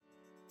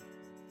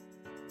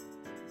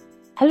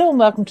Hello and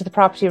welcome to the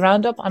Property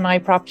Roundup on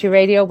iProperty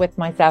Radio with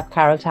myself,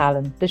 Carol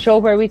Tallon, the show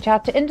where we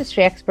chat to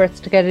industry experts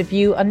to get a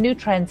view on new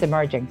trends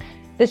emerging.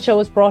 This show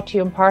is brought to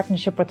you in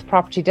partnership with the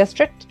Property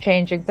District,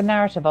 changing the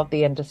narrative of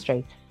the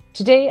industry.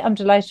 Today, I'm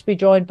delighted to be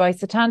joined by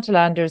Setanta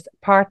Landers,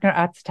 partner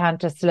at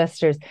Setanta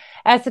Solicitors.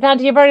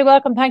 Setanta, you're very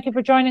welcome. Thank you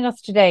for joining us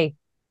today.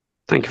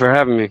 Thank you for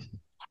having me.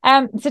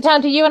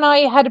 Setanta, you and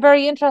I had a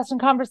very interesting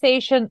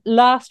conversation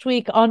last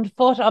week on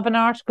foot of an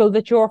article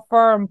that your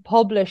firm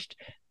published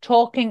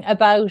talking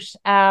about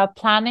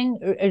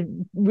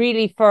planning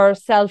really for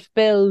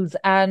self-builds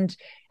and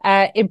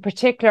in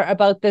particular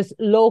about this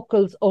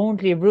locals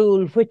only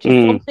rule, which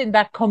is something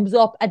that comes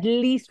up at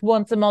least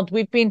once a month.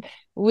 We've been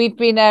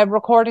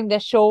recording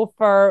this show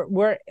for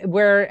we're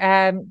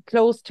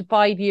close to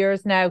 5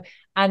 years now,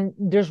 and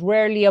there's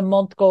rarely a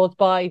month goes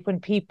by when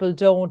people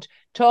don't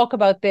talk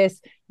about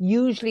this,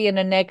 usually in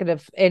a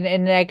negative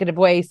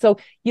way. So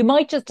you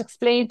might just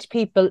explain to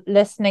people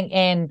listening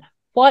in,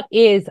 what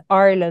is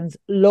Ireland's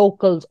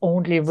locals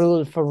only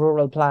rule for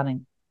rural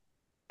planning?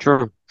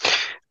 Sure.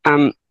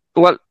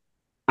 Well,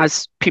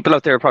 as people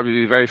out there probably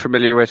be very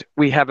familiar with,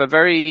 we have a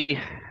very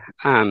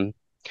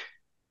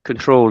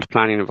controlled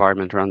planning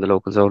environment around the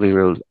locals only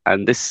rule.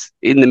 And this,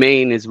 in the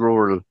main, is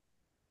rural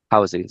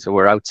housing. So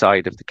we're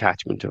outside of the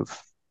catchment of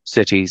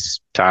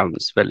cities,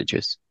 towns,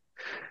 villages.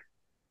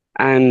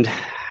 And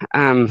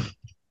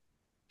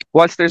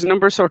whilst there's a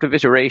number of sort of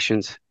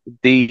iterations,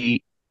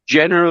 the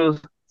general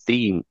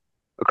theme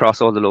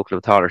across all the local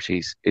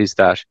authorities is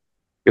that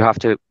you have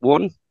to,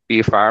 one,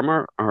 be a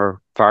farmer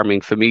or farming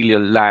familial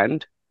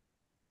land.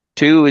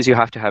 Two is you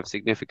have to have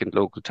significant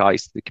local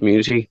ties to the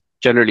community.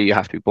 Generally, you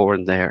have to be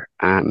born there,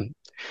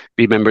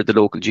 be a member of the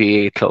local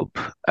GAA club.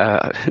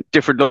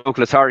 Different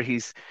local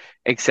authorities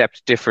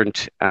accept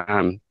different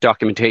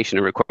documentation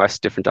and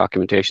request different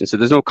documentation. So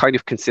there's no kind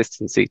of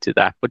consistency to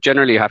that. But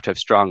generally, you have to have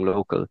strong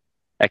local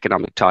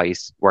economic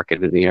ties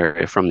working in the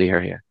area, from the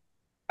area.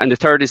 And the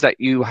third is that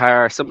you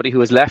are somebody who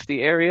has left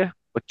the area,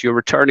 but you're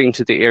returning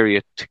to the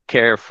area to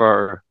care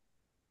for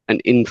an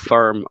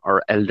infirm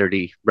or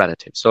elderly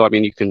relative. So, I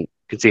mean, you can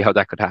see how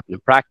that could happen in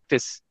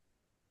practice.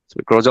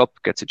 Someone grows up,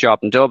 gets a job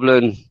in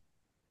Dublin,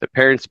 the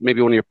parents,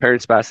 maybe one of your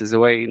parents passes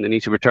away and they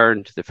need to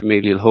return to the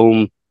familial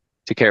home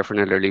to care for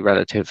an elderly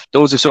relative.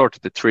 Those are sort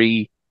of the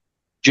three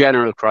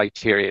general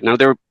criteria. Now,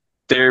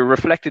 they're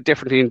reflected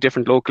differently in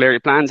different local area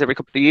plans every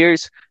couple of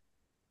years.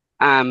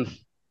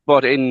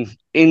 But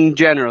in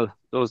general,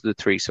 those are the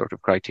three sort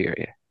of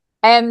criteria.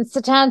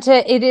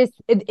 Setanta,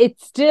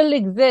 it still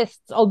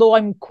exists, although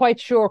I'm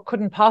quite sure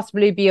couldn't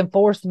possibly be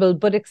enforceable,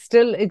 but it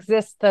still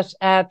exists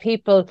that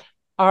people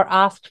are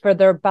asked for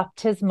their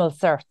baptismal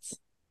certs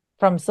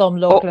from some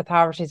local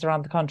authorities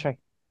around the country.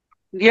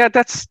 Yeah,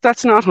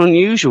 that's not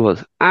unusual.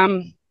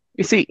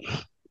 You see,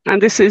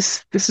 and this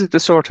is the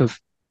sort of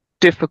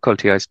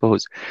difficulty, I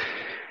suppose.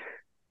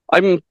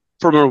 I'm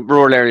from a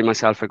rural area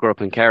myself. I grew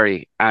up in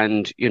Kerry,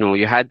 and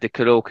you had the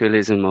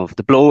colloquialism of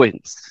the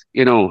blow-ins,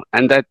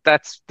 and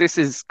this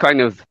is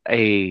kind of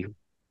a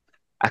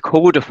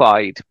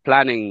codified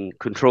planning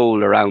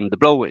control around the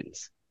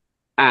blow-ins.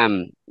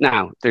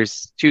 Now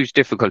there's huge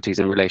difficulties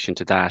in relation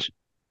to that,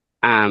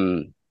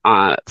 from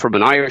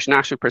an Irish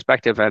national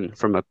perspective and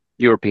from a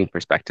European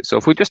perspective. So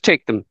if we just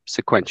take them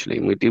sequentially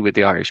and we deal with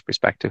the Irish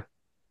perspective,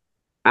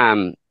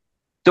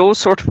 those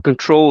sort of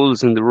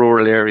controls in the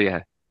rural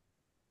area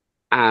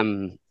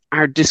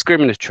are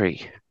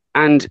discriminatory,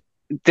 and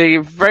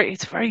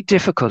it's very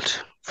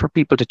difficult for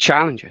people to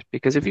challenge it,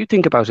 because if you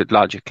think about it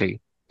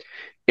logically,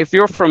 if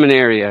you're from an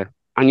area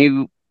and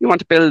you want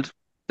to build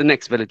the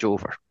next village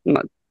over,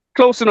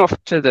 close enough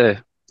to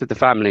the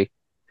family,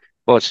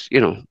 but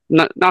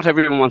not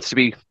everyone wants to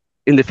be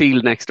in the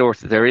field next door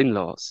to their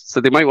in-laws,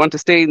 so they might want to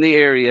stay in the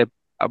area,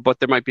 but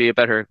there might be a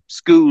better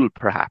school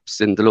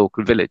perhaps in the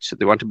local village, so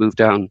they want to move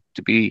down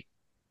to be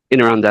in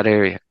around that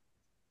area.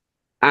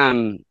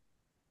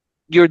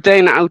 You're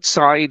then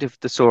outside of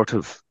the sort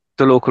of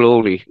the local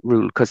only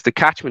rule, because the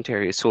catchment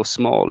area is so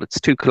small, it's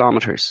 2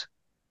 kilometres.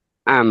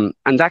 And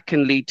that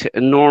can lead to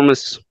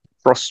enormous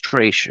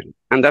frustration.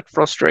 And that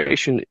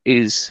frustration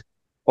is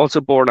also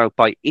borne out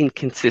by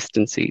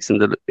inconsistencies in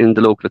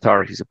the local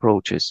authorities'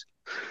 approaches.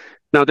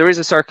 Now, there is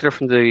a circular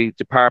from the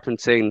department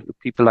saying that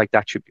people like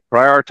that should be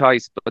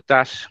prioritised, but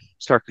that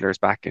circular is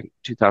back in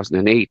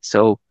 2008.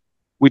 So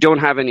we don't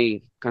have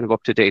any kind of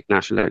up-to-date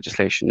national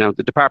legislation. Now,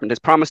 the department has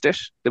promised it.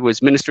 There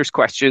was ministers'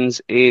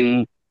 questions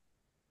in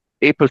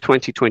April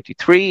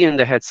 2023, and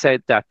they had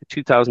said that the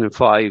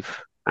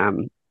 2005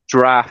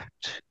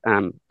 draft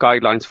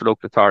guidelines for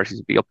local authorities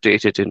would be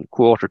updated in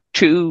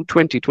Q2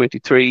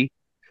 2023.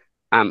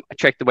 I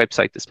checked the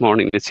website this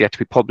morning. It's yet to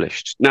be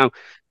published. Now,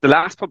 the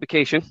last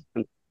publication,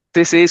 and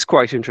this is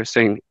quite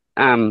interesting,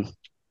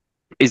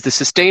 is the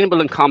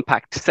Sustainable and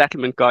Compact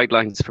Settlement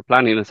Guidelines for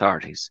Planning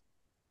Authorities.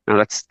 Now,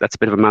 that's a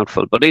bit of a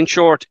mouthful, but in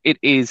short, it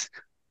is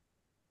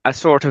a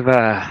sort of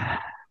an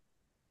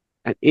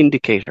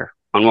indicator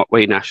on what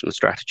way national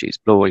strategy is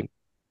blowing,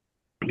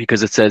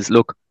 because it says,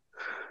 look,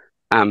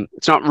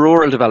 it's not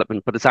rural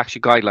development, but it's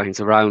actually guidelines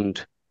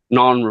around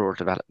non-rural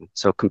development,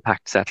 so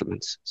compact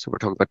settlements. So we're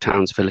talking about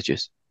towns,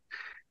 villages.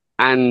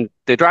 And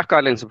the draft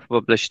guidelines were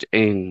published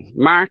in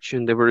March,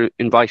 and they were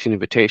inviting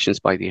invitations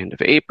by the end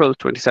of April.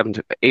 27th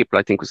of April,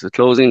 I think, was the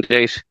closing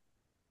date.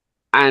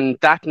 And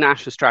that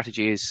national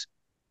strategy is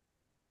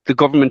the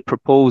government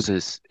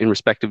proposes, in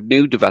respect of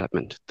new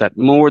development, that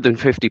more than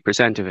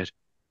 50% of it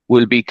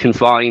will be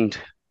confined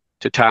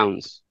to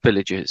towns,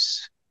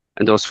 villages,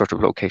 and those sort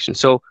of locations.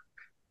 So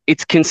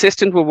it's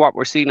consistent with what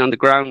we're seeing on the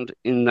ground,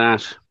 in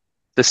that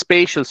the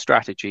spatial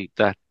strategy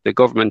that the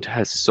government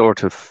has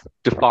sort of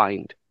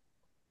defined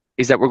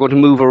is that we're going to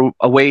move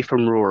away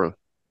from rural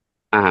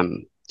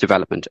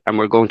development, and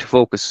we're going to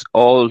focus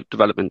all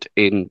development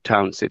in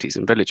towns, cities,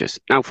 and villages.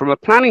 Now, from a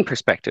planning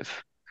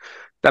perspective,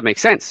 that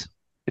makes sense.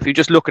 If you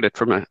just look at it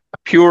from a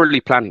purely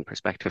planning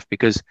perspective,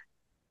 because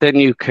then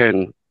you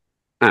can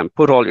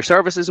put all your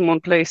services in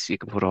one place, you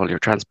can put all your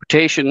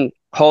transportation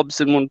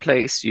hubs in one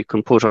place, you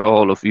can put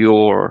all of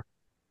your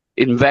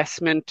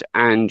investment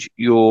and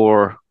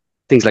your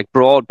things like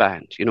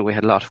broadband. You know, we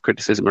had a lot of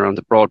criticism around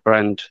the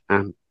broadband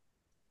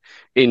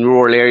in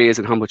rural areas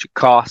and how much it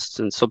costs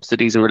and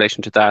subsidies in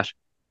relation to that.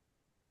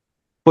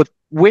 But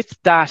with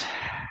that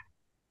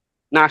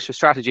national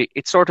strategy,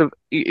 it's sort of,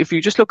 if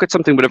you just look at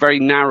something with a very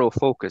narrow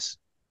focus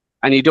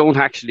and you don't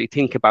actually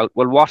think about,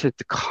 well, what are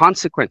the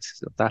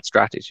consequences of that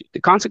strategy?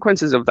 The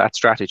consequences of that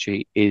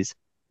strategy is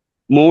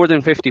more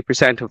than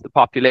 50% of the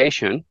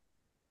population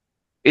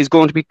is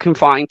going to be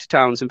confined to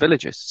towns and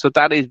villages. So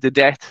that is the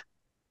death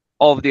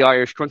of the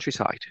Irish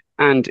countryside.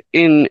 And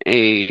in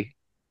a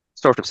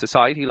sort of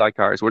society like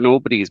ours, where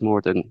nobody is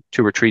more than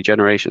 2 or 3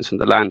 generations from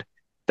the land,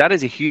 that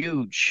is a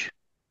huge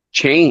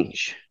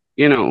change.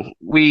 You know,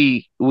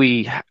 we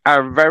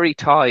are very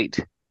tied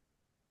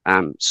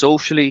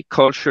socially,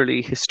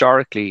 culturally,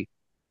 historically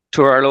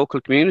to our local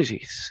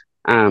communities.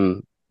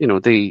 You know,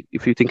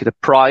 if you think of the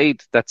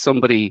pride that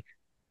somebody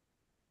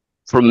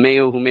from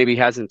Mayo, who maybe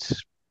hasn't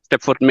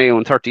stepped foot in Mayo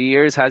in 30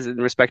 years, has in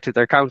respect to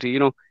their county, you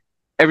know,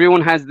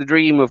 everyone has the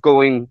dream of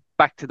going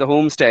back to the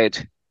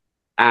homestead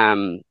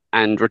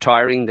and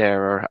retiring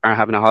there, or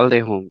having a holiday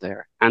home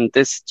there. And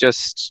this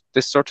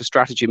sort of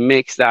strategy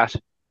makes that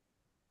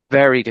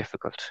very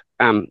difficult.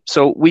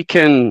 So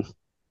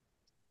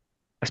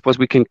I suppose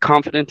we can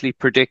confidently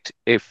predict,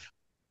 if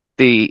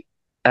the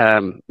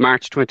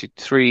March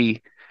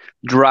 23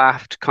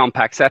 draft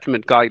compact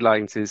settlement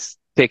guidelines is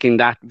taking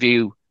that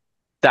view,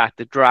 that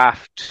the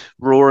draft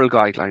rural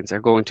guidelines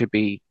are going to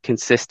be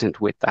consistent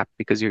with that,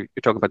 because you're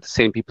talking about the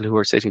same people who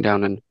are sitting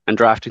down and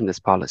drafting this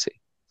policy.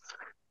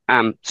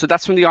 So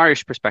that's from the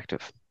Irish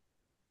perspective.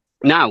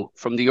 Now,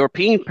 from the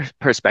European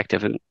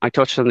perspective, and I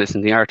touched on this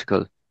in the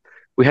article,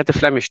 we had the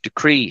Flemish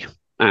decree,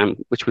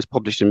 which was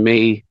published in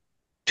May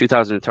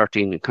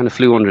 2013. It kind of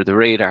flew under the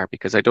radar,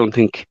 because I don't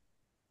think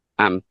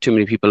too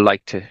many people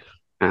like to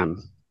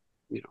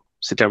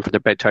sit down for their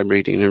bedtime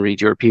reading and read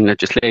European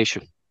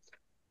legislation.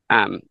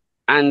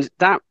 And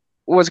that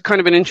was kind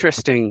of an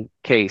interesting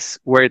case,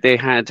 where they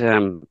had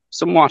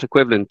somewhat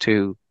equivalent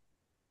to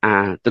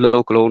the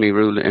local only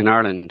rule in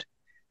Ireland.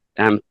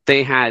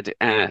 They had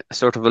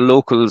sort of a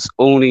locals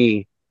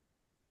only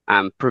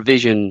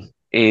provision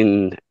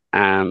in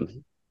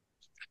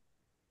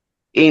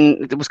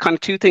there was kind of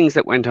 2 things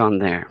that went on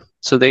there.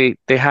 So they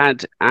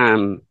had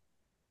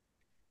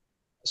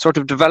sort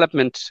of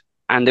development,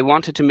 and they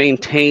wanted to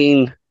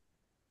maintain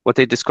what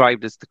they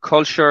described as the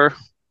culture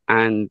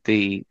and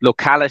the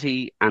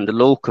locality and the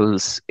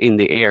locals in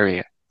the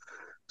area.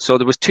 So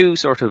there was 2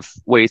 sort of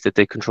ways that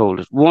they controlled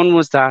it. One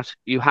was that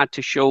you had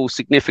to show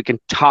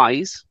significant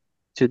ties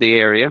to the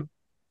area.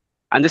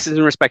 And this is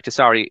in respect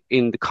to,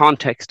 in the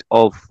context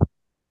of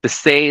the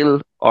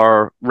sale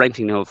or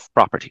renting of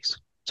properties.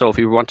 So if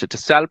you wanted to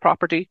sell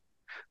property,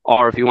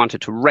 or if you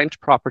wanted to rent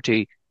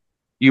property,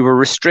 you were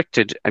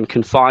restricted and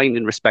confined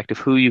in respect of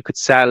who you could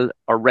sell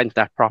or rent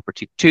that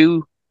property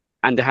to.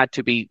 And there had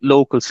to be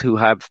locals who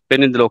have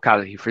been in the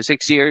locality for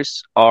 6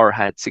 years, or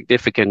had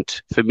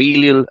significant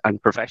familial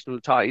and professional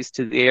ties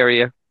to the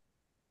area.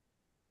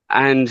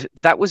 And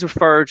that was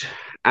referred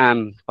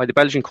by the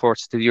Belgian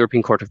courts to the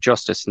European Court of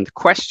Justice. And the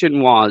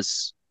question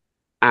was,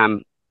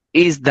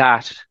 is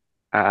that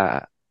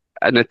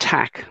an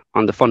attack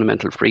on the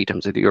fundamental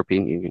freedoms of the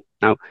European Union?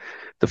 Now,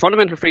 the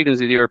fundamental freedoms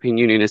of the European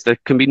Union is there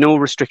can be no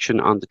restriction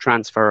on the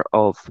transfer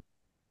of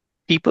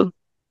people,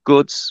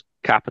 goods,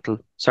 capital,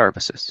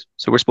 services.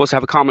 So we're supposed to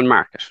have a common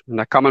market, and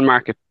that common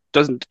market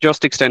doesn't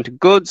just extend to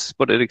goods,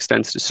 but it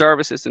extends to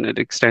services, and it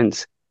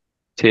extends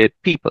to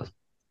people.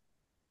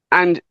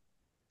 And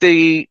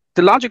the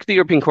logic of the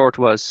European Court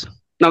was,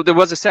 now there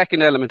was a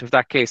second element of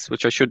that case,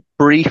 which I should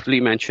briefly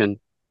mention,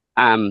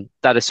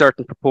 that a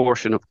certain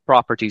proportion of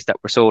properties that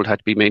were sold had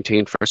to be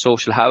maintained for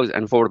social housing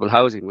and affordable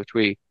housing, which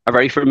we are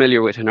very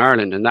familiar with in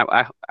Ireland. And that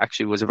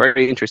actually was a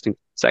very interesting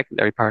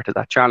secondary part of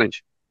that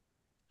challenge.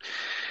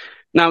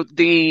 Now,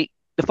 the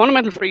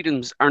fundamental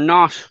freedoms are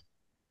not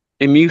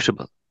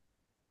immutable.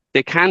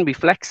 They can be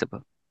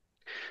flexible.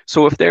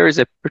 So if there is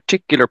a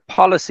particular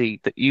policy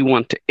that you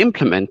want to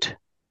implement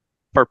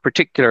for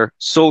particular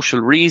social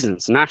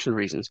reasons, national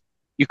reasons,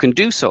 you can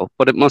do so,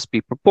 but it must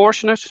be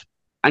proportionate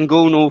and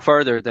go no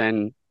further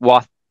than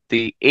what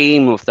the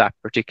aim of that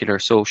particular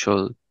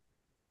social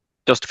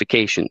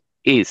justification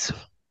is.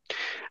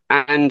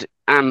 And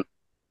the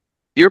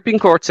European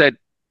Court said,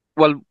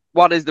 well,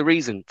 what is the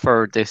reason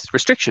for this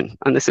restriction?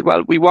 And they said,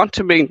 well, we want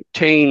to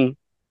maintain,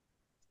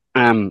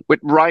 with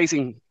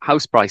rising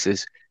house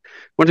prices,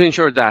 we want to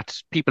ensure that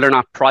people are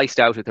not priced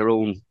out of their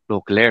own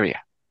local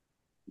area.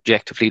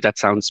 Objectively, that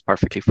sounds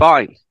perfectly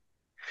fine.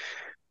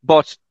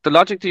 But the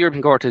logic of the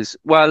European Court is,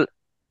 well,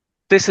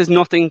 this has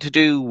nothing to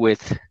do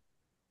with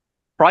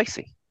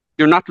pricing.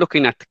 You're not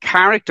looking at the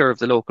character of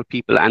the local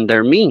people and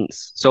their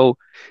means. So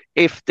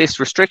if this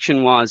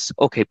restriction was,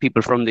 okay,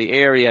 people from the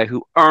area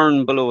who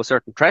earn below a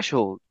certain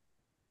threshold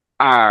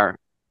are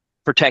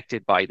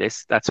protected by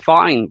this, that's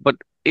fine. But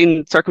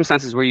in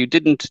circumstances where you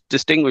didn't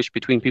distinguish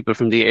between people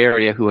from the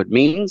area who had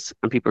means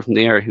and people from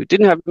the area who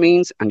didn't have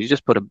means, and you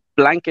just put a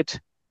blanket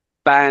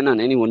ban on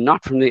anyone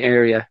not from the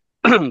area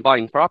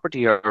buying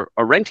property or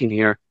renting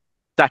here,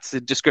 that's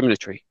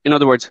discriminatory. In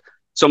other words,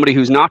 somebody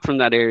who's not from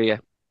that area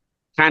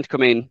can't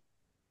come in.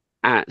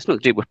 It's not to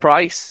do with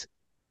price,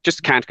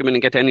 just can't come in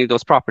and get any of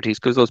those properties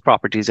because those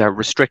properties are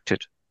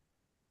restricted.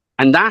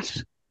 And that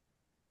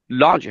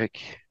logic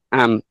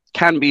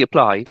can be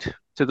applied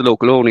to the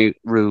local only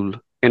rule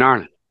in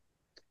Ireland.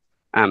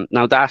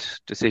 Now, that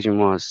decision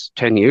was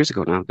 10 years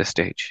ago now at this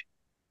stage.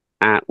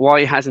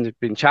 Why hasn't it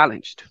been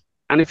challenged?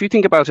 And if you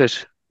think about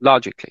it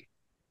logically,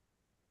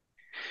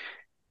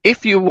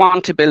 if you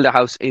want to build a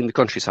house in the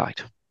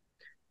countryside,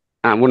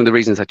 and one of the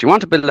reasons that you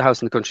want to build a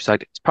house in the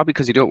countryside is probably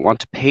because you don't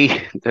want to pay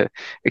the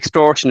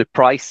extortionate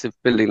price of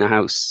building a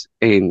house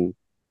in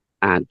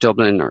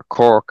Dublin or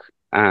Cork,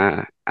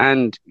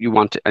 and you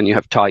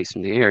have ties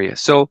from the area.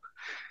 So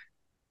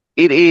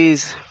it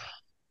is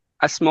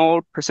a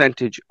small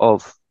percentage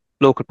of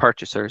local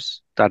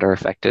purchasers that are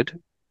affected,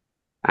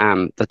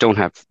 that don't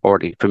have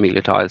already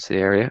familial ties to the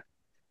area,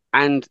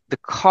 and the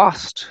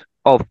cost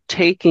of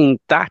taking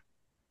that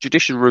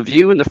judicial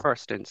review in the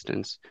first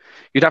instance,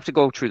 you'd have to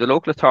go through the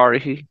local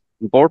authority,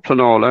 Bord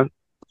Pleanála,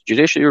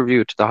 judicial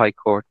review to the High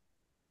Court.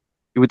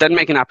 You would then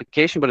make an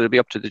application, but it'll be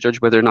up to the judge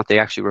whether or not they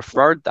actually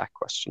referred that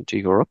question to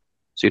Europe.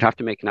 So you'd have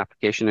to make an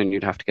application and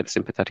you'd have to get a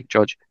sympathetic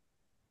judge.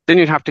 Then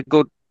you'd have to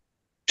go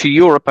to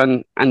Europe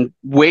and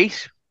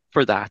wait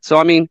for that. So,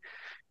 I mean,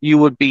 you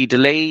would be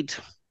delayed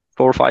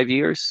 4 or 5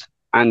 years,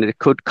 and it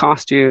could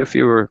cost you, if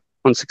you were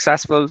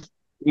unsuccessful,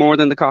 more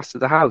than the cost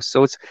of the house.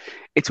 So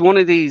it's one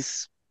of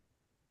these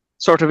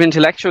sort of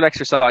intellectual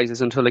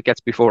exercises until it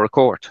gets before a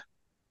court.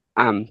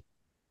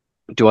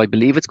 Do I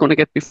believe it's going to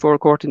get before a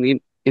court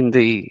in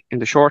the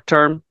short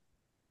term?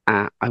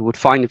 I would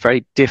find it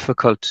very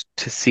difficult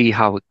to see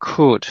how it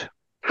could.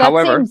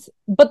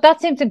 That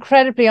seems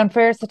incredibly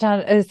unfair,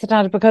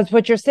 Satanda, because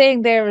what you're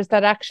saying there is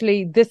that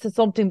actually this is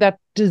something that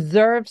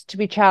deserves to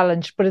be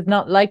challenged, but is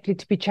not likely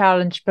to be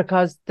challenged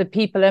because the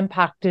people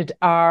impacted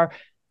are,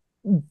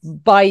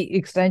 by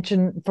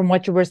extension, from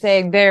what you were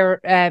saying there,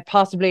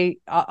 possibly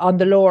on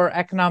the lower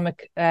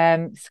economic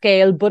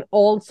scale, but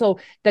also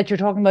that you're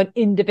talking about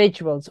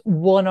individuals,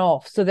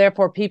 one-off. So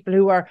therefore, people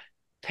who are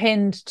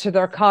pinned to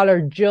their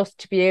collar just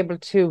to be able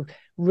to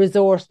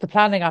resource the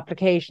planning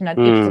application and,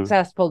 if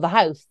successful, the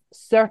house.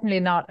 Certainly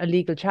not a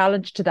legal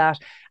challenge to that.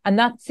 And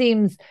that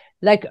seems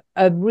like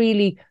a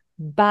really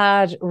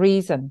bad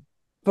reason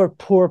for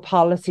poor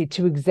policy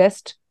to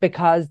exist,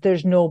 because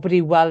there's nobody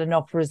well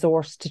enough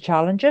resourced to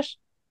challenge it.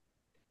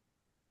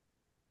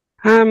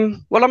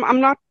 Well,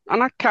 I'm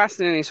not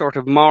casting any sort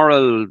of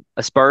moral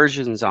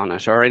aspersions on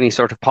it or any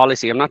sort of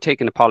policy. I'm not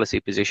taking a policy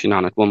position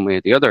on it one way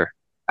or the other.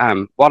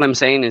 What I'm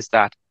saying is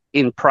that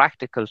in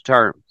practical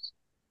terms,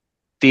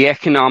 the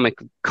economic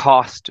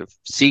cost of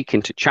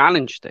seeking to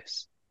challenge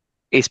this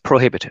is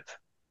prohibitive.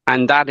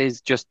 And that is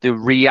just the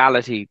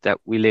reality that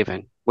we live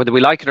in, whether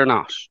we like it or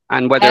not,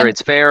 and whether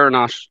it's fair or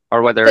not,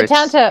 or whether it's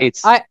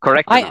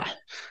correct or not.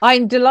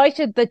 I'm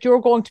delighted that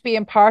you're going to be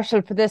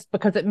impartial for this,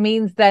 because it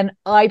means then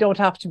I don't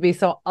have to be,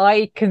 so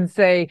I can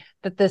say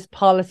that this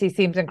policy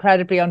seems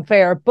incredibly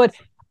unfair. But,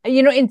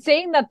 you know, in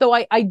saying that, though,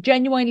 I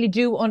genuinely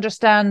do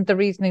understand the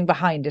reasoning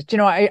behind it. You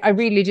know, I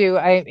really do.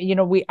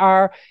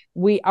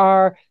 We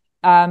are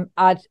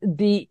at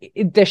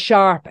the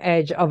sharp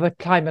edge of a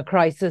climate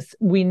crisis.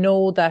 We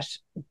know that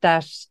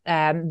this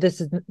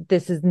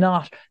is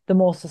not the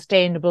most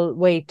sustainable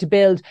way to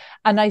build.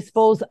 And I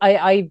suppose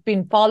I've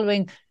been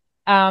following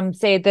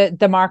say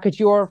the market.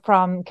 You're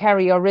from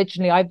Kerry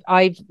originally.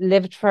 I've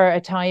lived for a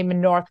time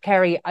in North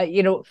Kerry,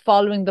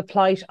 following the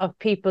plight of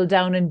people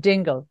down in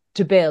Dingle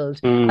to build,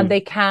 and they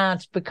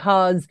can't,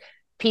 because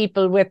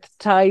people with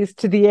ties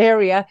to the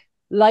area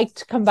like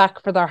to come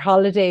back for their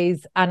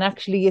holidays, and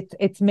actually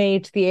it's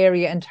made the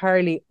area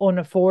entirely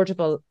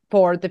unaffordable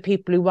for the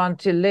people who want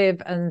to live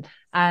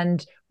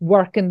and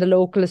work in the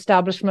local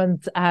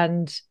establishments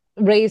and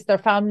raise their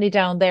family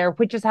down there,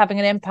 which is having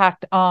an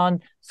impact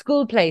on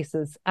school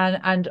places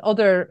and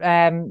other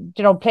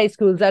play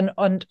schools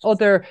and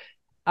other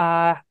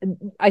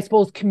I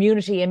suppose,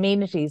 community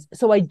amenities.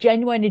 So I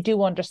genuinely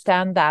do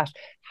understand that.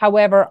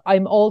 However, I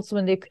also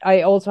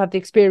have the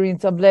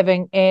experience of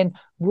living in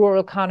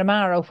rural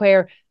Connemara,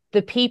 where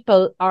the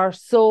people are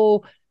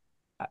so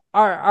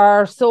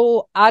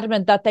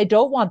adamant that they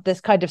don't want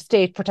this kind of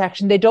state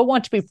protection. They don't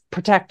want to be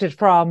protected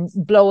from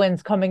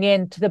blow-ins coming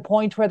in, to the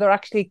point where they're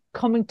actually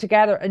coming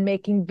together and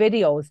making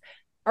videos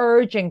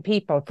urging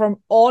people from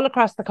all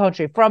across the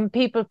country, from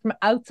people from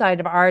outside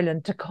of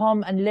Ireland, to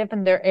come and live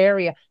in their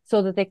area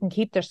so that they can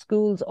keep their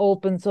schools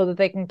open, so that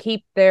they can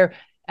keep their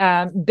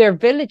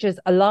villages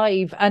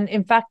alive. And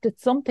in fact,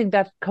 it's something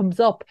that comes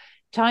up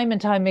time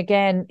and time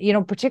again,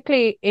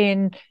 particularly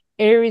in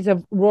areas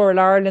of rural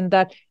Ireland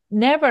that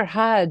never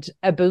had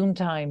a boom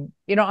time.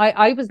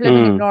 I was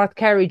living in North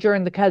Kerry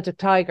during the Celtic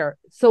Tiger,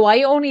 so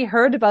I only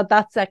heard about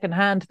that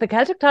secondhand. The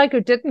Celtic Tiger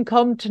didn't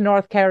come to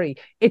North Kerry.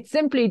 It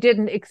simply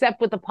didn't,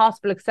 except with the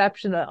possible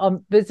exception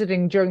of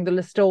visiting during the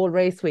Listowel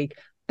Race Week.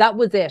 That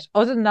was it.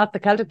 Other than that, the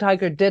Celtic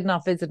Tiger did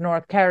not visit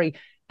North Kerry.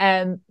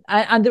 And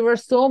there were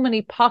so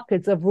many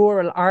pockets of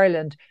rural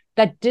Ireland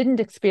that didn't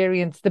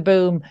experience the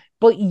boom,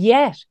 but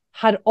yet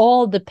had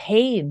all the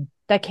pain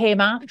that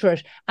came after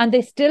it, and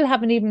they still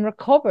haven't even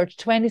recovered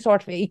to any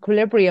sort of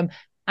equilibrium,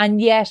 and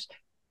yet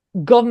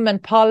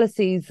government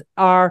policies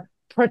are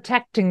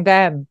protecting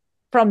them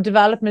from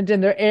development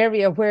in their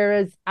area,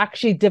 whereas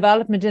actually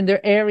development in their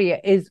area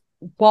is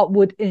what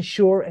would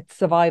ensure its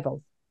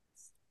survival.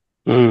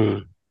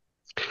 Okay.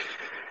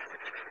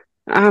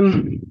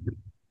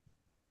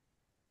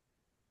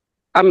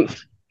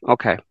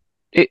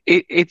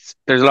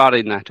 There's a lot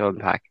in that to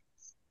unpack.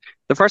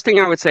 The first thing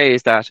I would say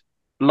is that,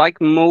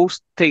 like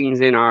most things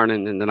in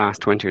Ireland in the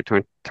last 20 or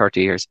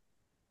 30 years,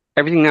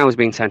 everything now is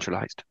being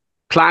centralised.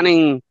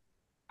 Planning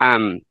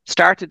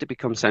started to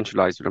become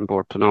centralised with An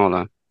Bord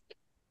Pleanála.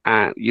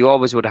 You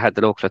always would have had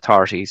the local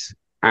authorities,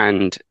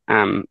 and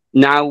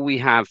now we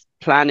have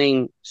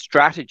planning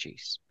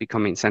strategies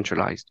becoming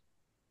centralised.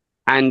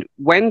 And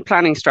when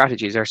planning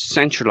strategies are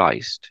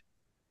centralised,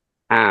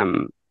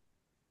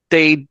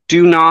 they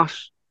do not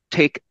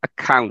take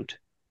account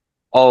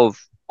of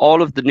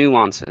all of the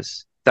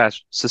nuances that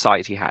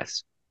society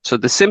has. So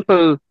the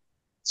simple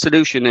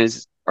solution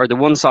is, or the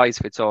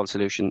one-size-fits-all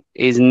solution,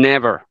 is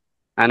never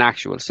an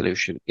actual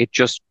solution. It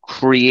just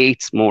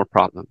creates more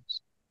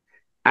problems.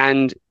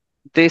 And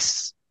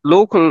this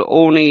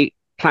local-only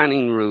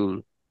planning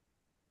rule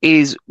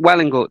is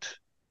well and good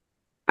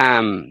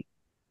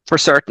for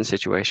certain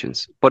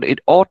situations, but it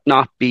ought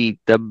not be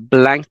the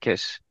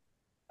blanket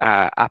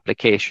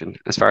application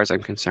as far as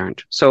I'm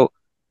concerned. So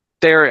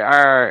there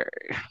are,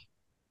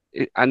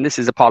 and this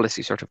is a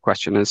policy sort of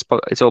question, and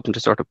it's open to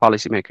sort of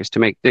policymakers to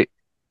make.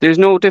 There's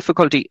no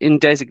difficulty in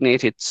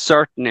designated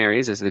certain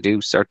areas, as they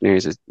do certain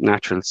areas as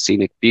natural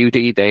scenic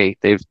beauty.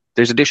 There's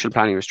additional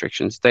planning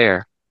restrictions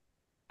there,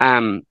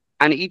 and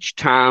each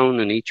town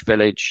and each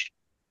village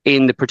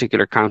in the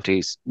particular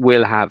counties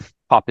will have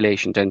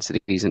population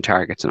densities and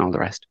targets and all the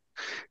rest.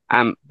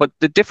 But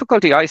the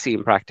difficulty I see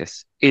in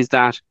practice is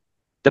that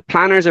the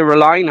planners are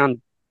relying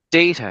on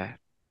data,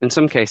 in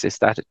some cases,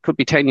 that it could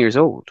be 10 years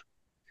old.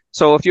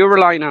 So if you're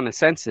relying on a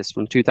census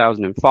from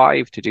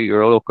 2005 to do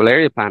your local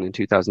area plan in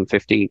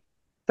 2015,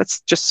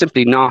 that's just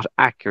simply not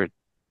accurate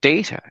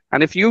data.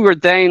 And if you were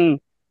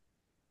then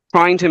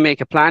trying to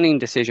make a planning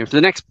decision for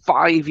the next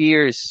 5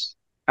 years,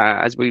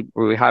 as we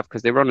have,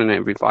 because they run in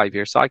every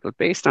 5-year cycle,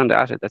 based on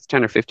data that's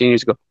 10 or 15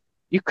 years ago,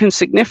 you can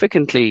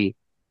significantly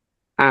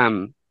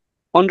underplan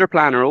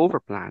or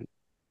overplan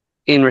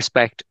in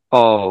respect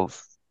of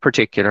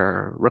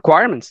particular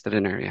requirements that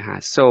an area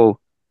has. So,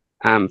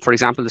 for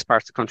example, there's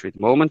parts of the country at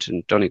the moment,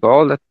 in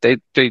Donegal, that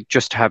they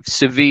just have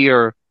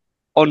severe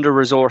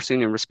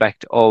under-resourcing in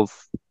respect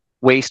of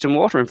waste and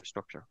water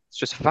infrastructure. It's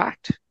just a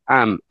fact.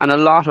 And a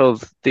lot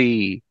of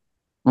the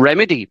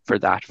remedy for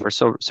that, for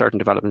certain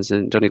developments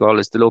in Donegal,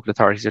 is the local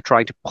authorities are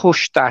trying to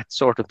push that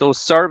sort of,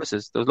 those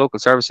local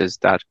services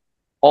that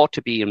ought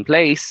to be in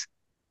place,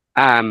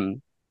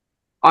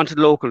 onto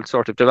the local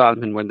sort of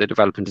development. When the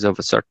development is of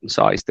a certain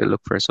size, they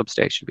look for a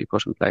substation to be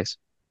put in place.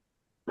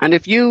 And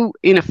if you,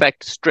 in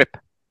effect, strip,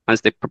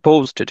 as they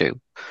propose to do,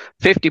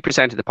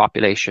 50% of the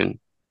population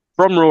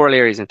from rural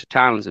areas into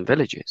towns and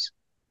villages,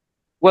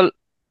 well,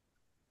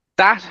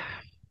 that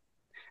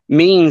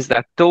means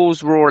that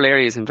those rural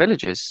areas and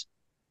villages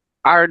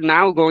are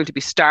now going to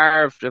be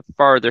starved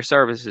for their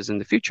services in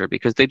the future,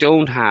 because they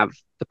don't have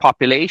the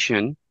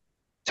population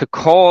to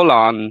call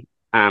on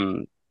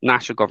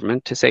national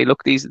government to say,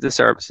 look, these are the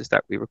services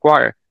that we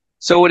require.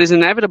 So it is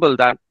inevitable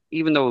that,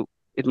 even though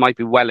it might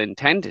be well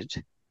intended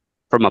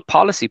from a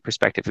policy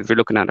perspective, if you're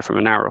looking at it from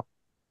a narrow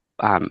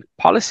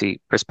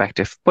policy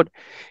perspective, but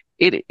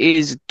it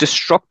is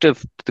destructive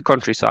to the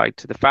countryside,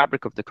 to the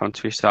fabric of the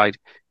countryside.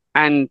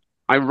 And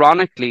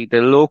ironically,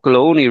 the local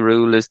only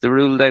rule is the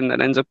rule then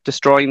that ends up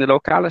destroying the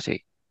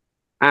locality.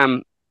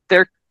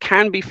 There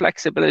can be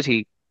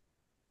flexibility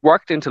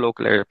worked into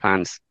local area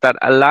plans that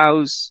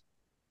allows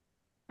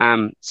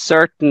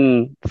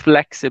certain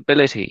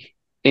flexibility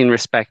in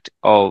respect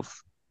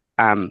of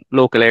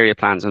local area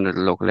plans under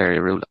the local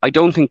area rule. I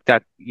don't think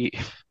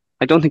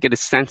it is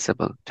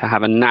sensible to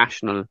have a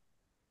national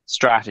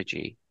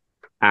strategy.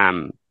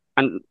 And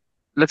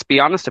let's be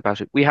honest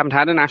about it. We haven't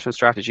had a national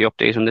strategy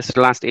update on this for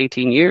the last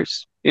 18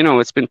 years.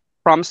 It's been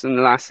promised in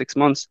the last 6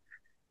 months.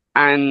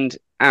 And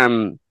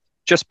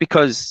just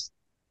because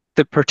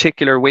the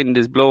particular wind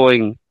is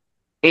blowing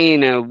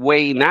in a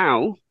way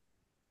now,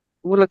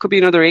 well, it could be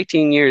another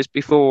 18 years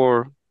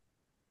before,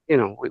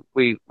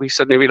 we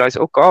suddenly realize,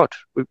 oh God,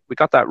 we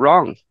got that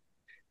wrong.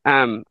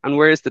 And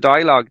where's the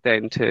dialogue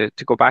then to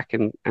go back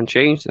and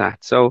change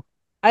that? So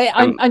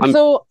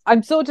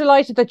I'm so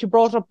delighted that you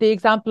brought up the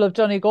example of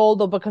Donegal,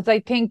 though, because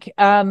I think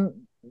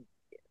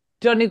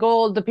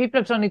Donegal, the people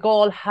of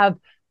Donegal have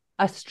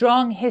a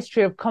strong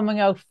history of coming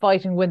out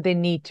fighting when they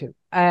need to.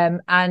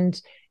 And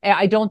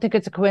I don't think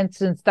it's a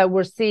coincidence that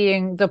we're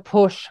seeing the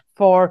push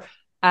for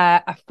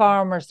a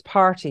farmers'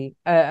 party,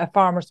 a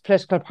farmers'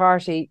 political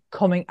party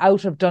coming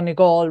out of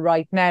Donegal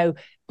right now.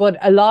 But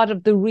a lot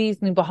of the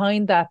reasoning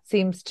behind that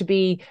seems to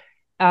be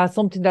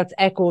something that's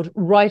echoed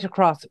right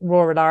across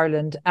rural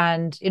Ireland.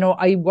 And,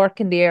 I work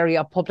in the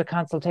area of public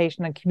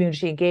consultation and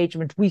community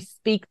engagement. We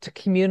speak to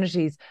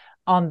communities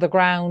on the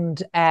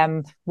ground,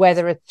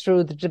 whether it's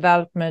through the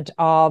development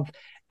of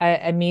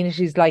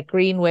amenities like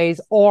greenways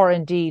or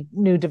indeed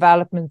new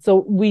developments.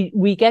 So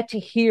we get to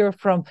hear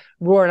from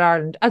rural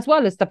Ireland, as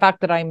well as the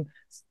fact that I'm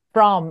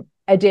from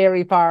a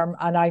dairy farm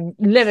and I'm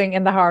living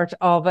in the heart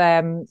of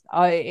I'm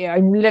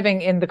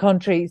living in the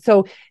country.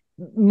 So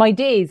my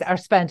days are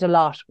spent a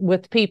lot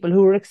with people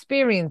who are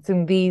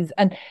experiencing these.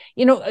 And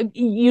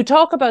you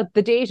talk about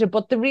the data,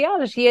 but the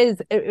reality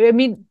is, I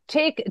mean,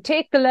 take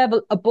the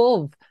level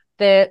above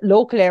the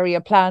local area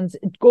plans,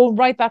 go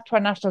right back to our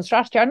national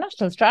strategy. Our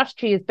national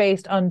strategy is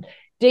based on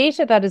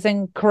data that is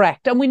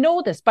incorrect. And we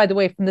know this, by the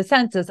way, from the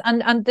census.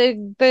 And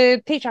the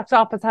Taoiseach's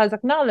office has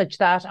acknowledged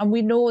that. And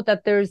we know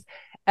that there's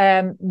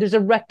a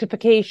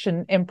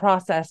rectification in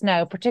process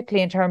now,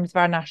 particularly in terms of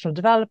our national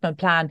development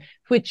plan,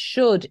 which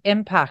should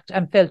impact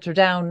and filter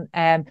down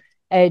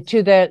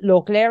to the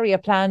local area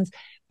plans.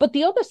 But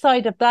the other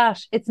side of that,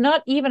 it's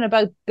not even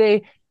about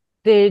the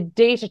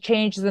data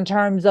changes in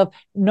terms of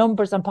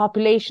numbers and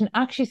population.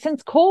 Actually,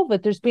 since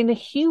COVID, there's been a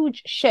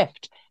huge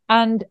shift.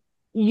 And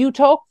you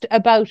talked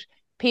about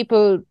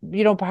people,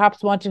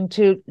 perhaps wanting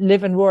to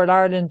live in rural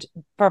Ireland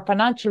for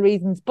financial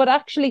reasons, but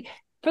actually,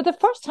 for the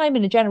first time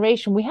in a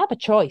generation, we have a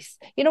choice.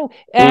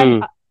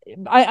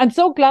 I'm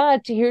so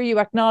glad to hear you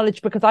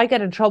acknowledge, because I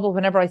get in trouble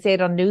whenever I say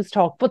it on News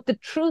Talk. But the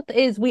truth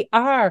is, we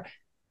are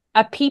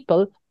a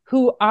people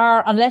who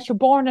are, unless you're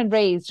born and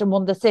raised in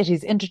one of the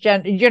cities,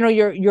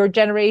 your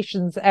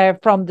generations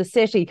from the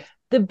city,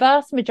 the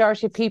vast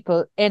majority of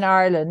people in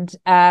Ireland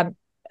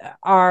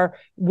are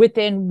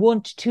within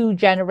 1 to 2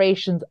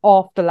 generations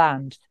off the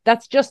land.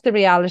 That's just the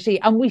reality.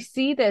 And we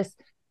see this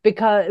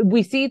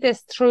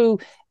through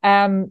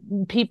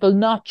people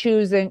not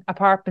choosing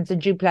apartments and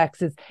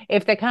duplexes.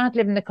 If they can't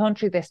live in the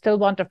country, they still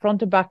want a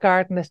front and back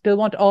garden, they still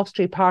want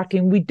off-street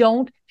parking. We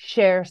don't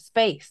share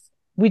space.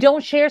 We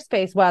don't share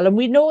space well, and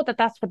we know that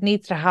that's what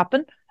needs to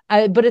happen,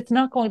 but it's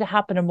not going to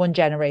happen in 1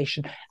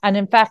 generation. And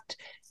in fact,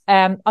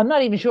 I'm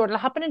not even sure it'll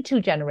happen in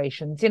 2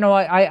 generations.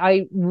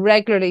 I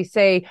regularly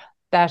say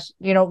that,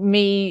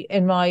 me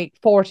in my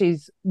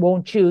 40s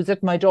won't choose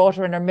it. My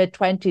daughter in her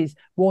mid-20s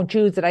won't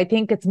choose it. I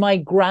think it's my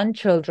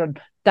grandchildren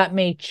that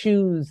may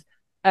choose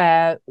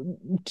urban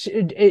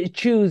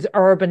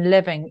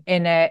living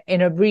in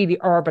a really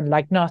urban,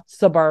 like not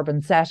suburban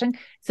setting.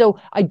 So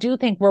I do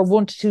think we're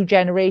 1 to 2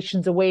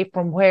 generations away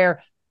from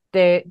where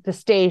the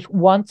state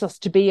wants us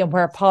to be and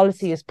where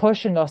policy is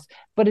pushing us.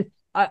 But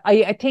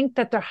I think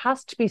that there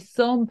has to be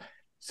some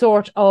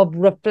sort of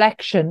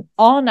reflection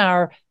on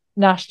our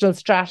national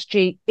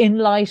strategy in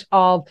light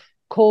of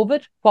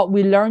COVID, what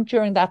we learned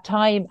during that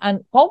time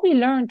and what we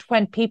learned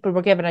when people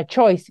were given a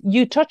choice.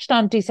 You touched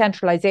on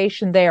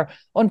decentralization there.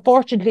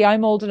 Unfortunately,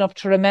 I'm old enough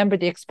to remember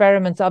the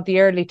experiments of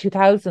the early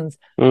 2000s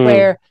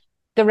where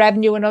the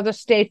revenue and other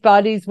state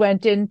bodies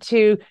went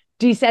into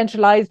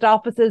decentralized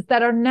offices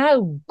that are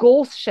now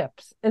ghost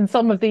ships in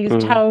some of these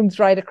towns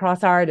right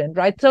across Ireland,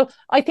 right? So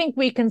I think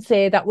we can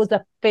say that was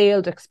a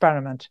failed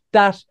experiment,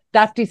 that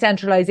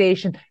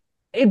decentralization.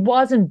 It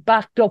wasn't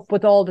backed up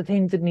with all the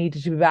things it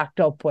needed to be backed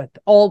up with.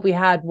 All we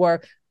had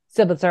were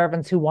civil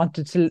servants who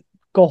wanted to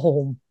go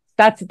home.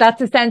 That's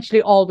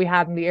essentially all we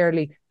had in the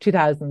early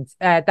 2000s.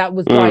 That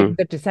was driving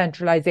the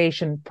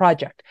decentralization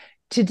project.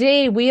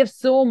 Today, we have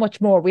so much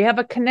more. We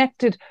have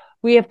connected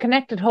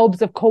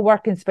hubs of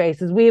co-working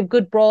spaces. We have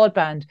good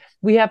broadband.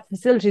 We have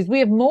facilities. We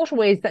have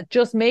motorways that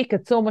just make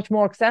it so much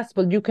more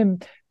accessible. You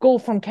can go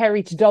from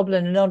Kerry to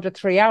Dublin in under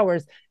 3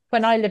 hours.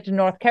 When I lived in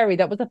North Kerry,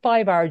 that was a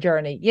 5-hour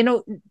journey.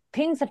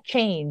 Things have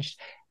changed.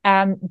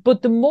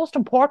 But the most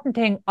important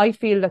thing I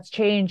feel that's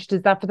changed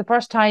is that for the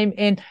first time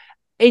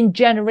in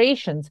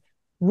generations,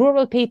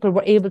 rural people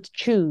were able to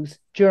choose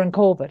during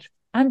COVID.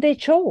 And they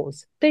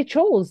chose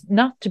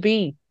not to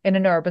be in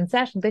an urban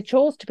setting. They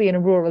chose to be in a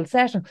rural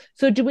setting.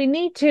 So do we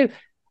need to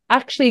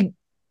actually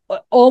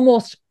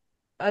almost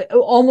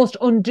almost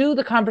undo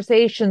the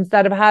conversations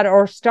that have had,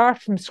 or start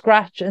from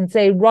scratch and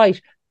say,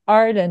 right,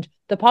 Ireland,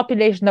 the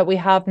population that we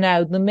have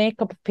now, the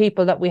makeup of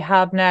people that we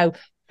have now,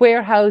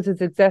 where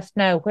houses exist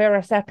now, where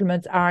our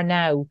settlements are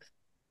now,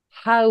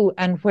 how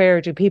and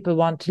where do people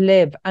want to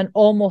live, and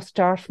almost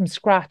start from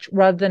scratch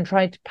rather than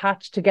trying to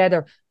patch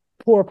together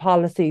poor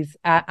policies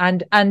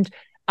and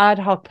ad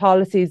hoc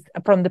policies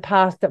from the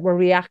past that were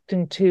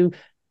reacting to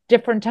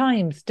different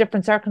times,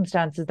 different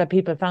circumstances that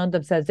people found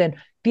themselves in.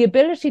 The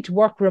ability to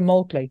work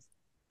remotely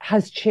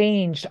has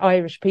changed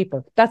Irish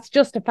people. That's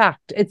just a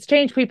fact. It's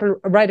changed people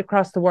right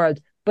across the world,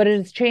 but it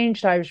has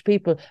changed Irish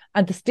people,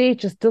 and the state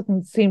just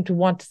doesn't seem to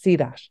want to see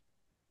that.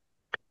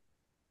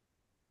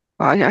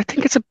 I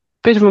think it's a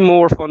bit of a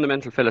more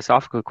fundamental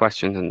philosophical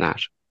question than that,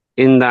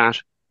 in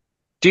that,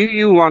 do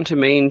you want to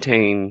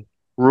maintain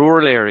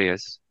rural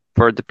areas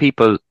for the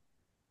people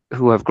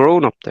who have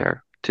grown up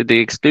there to the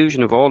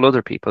exclusion of all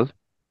other people?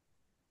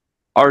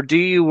 Or do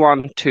you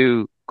want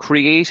to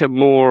create a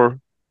more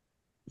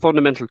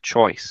fundamental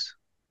choice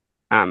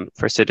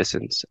for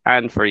citizens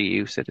and for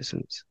EU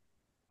citizens,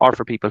 or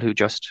for people who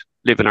just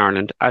live in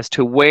Ireland, as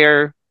to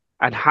where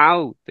and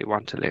how they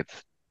want to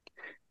live?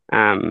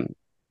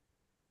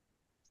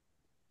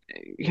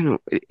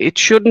 It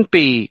shouldn't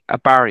be a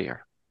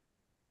barrier.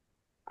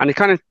 And it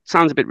kind of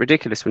sounds a bit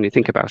ridiculous when you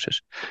think about it.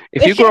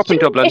 If you grew up in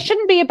Dublin... It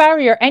shouldn't be a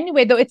barrier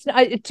anyway, though.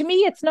 To me,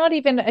 it's not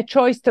even a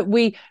choice that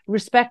we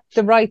respect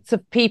the rights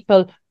of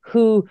people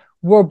who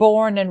were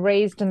born and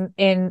raised in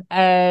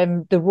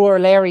the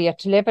rural area,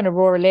 to live in a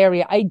rural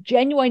area. I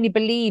genuinely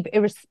believe,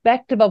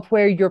 irrespective of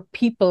where your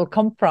people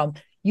come from,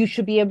 you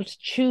should be able to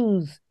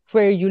choose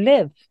where you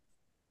live.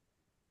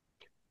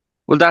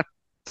 Well,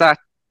 that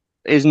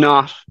is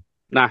not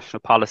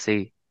national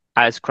policy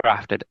as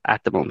crafted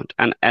at the moment,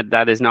 and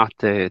that is not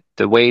the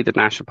way that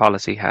national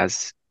policy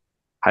has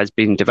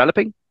been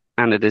developing,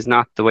 and it is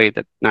not the way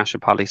that national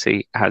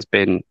policy has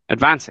been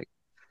advancing.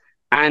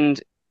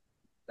 And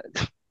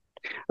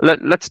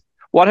let's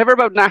whatever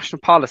about national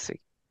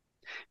policy,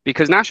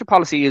 because national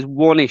policy is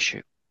one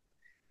issue.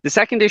 The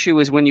second issue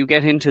is when you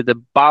get into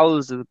the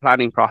bowels of the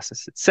planning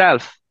process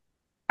itself,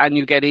 and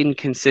you get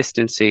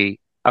inconsistency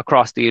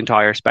across the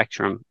entire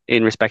spectrum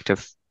in respect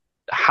of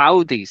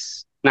how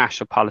these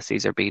national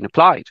policies are being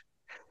applied.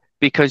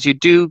 Because you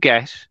do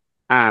get,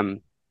 how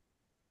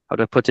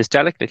do I put this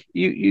delicately,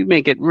 you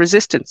may get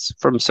resistance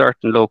from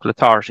certain local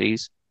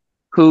authorities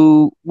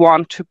who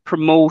want to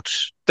promote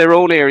their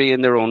own area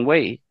in their own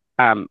way,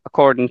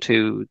 according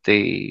to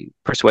the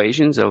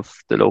persuasions of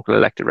the local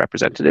elected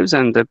representatives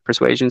and the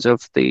persuasions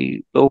of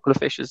the local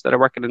officials that are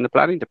working in the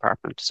planning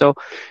department. So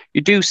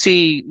you do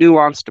see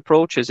nuanced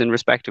approaches in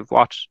respect of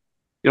what,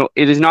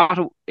 it is not,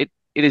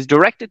 it is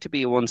directed to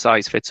be a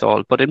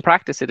one-size-fits-all, but in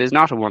practice it is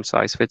not a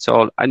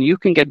one-size-fits-all, and you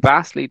can get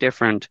vastly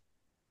different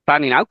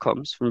planning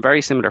outcomes from very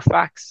similar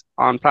facts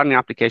on planning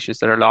applications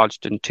that are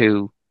lodged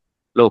into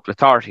local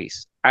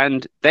authorities.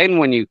 And then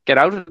when you get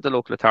out of the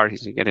local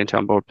authorities and you get into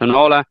An Bord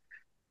Pleanála,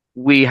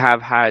 we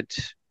have had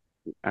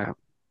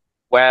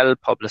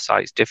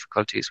well-publicised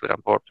difficulties with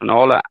An Bord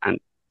Pleanála and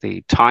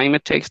the time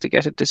it takes to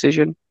get a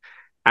decision,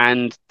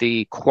 and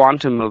the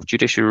quantum of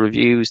judicial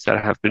reviews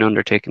that have been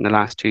undertaken the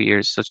last 2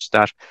 years, such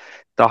that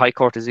the High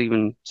Court is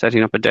even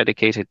setting up a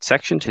dedicated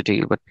section to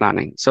deal with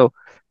planning. So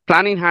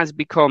planning has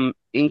become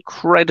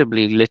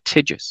incredibly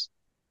litigious,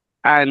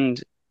 and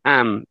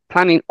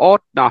planning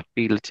ought not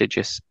be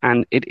litigious.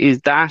 And it is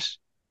that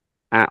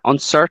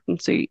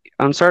uncertainty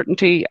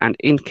and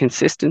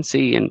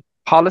inconsistency in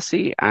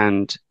policy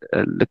and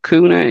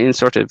lacuna in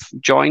sort of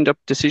joined up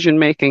decision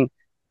making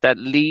that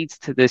leads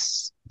to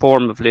this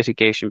form of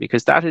litigation,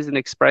 because that is an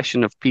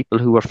expression of people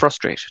who are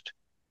frustrated.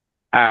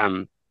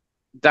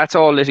 That's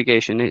all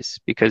litigation is,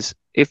 because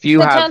if you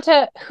have...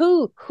 Tanta,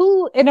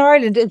 who in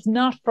Ireland is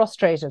not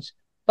frustrated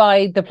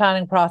by the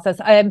planning process?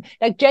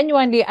 Like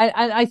genuinely, and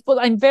I suppose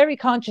I'm very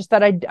conscious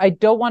that I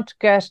don't want to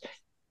get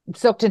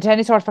sucked into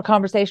any sort of a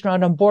conversation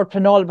around An Bord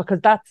Pleanála, because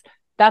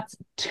that's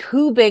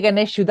too big an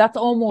issue. That's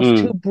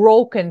almost too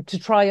broken to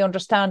try to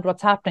understand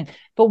what's happening.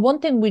 But one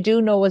thing we do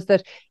know is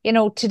that,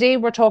 today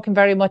we're talking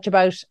very much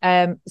about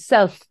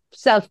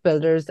self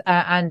builders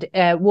and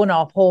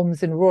one-off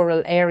homes in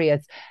rural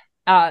areas.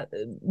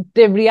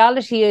 The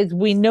reality is,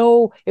 we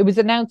know it was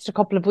announced a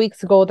couple of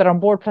weeks ago that An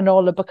Bord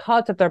Pleanála,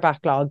 because of their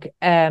backlog,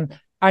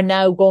 are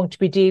now going to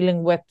be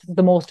dealing with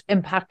the most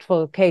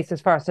impactful cases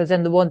first, as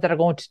in the ones that are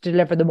going to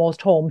deliver the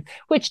most homes,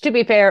 which, to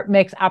be fair,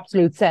 makes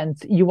absolute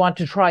sense. You want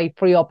to try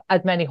free up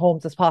as many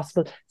homes as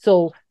possible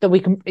so that we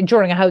can,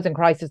 during a housing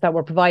crisis, that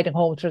we're providing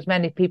homes for as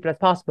many people as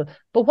possible.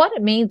 But what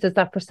it means is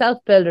that for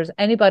self-builders,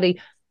 anybody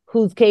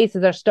whose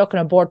cases are stuck in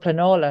An Bord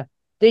Pleanála,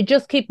 they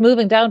just keep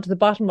moving down to the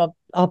bottom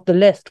of the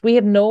list. We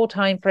have no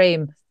time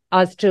frame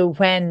as to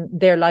when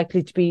they're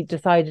likely to be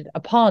decided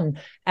upon.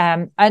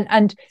 And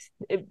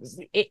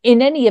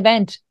in any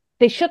event,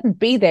 they shouldn't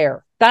be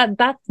there.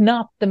 That's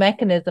not the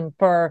mechanism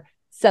for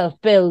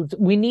self-builds.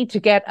 We need to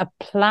get a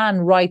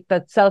plan right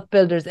that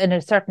self-builders in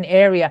a certain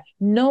area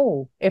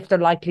know if they're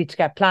likely to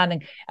get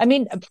planning. I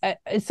mean,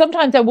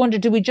 sometimes I wonder,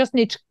 do we just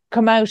need to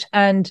come out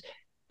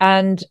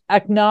and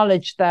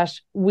acknowledge that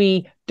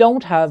we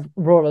don't have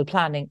rural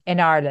planning in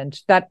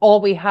Ireland, that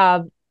all we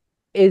have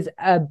is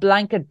a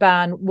blanket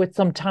ban with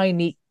some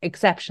tiny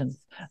exceptions,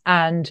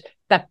 and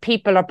that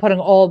people are putting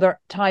all their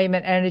time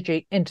and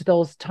energy into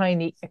those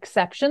tiny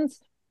exceptions,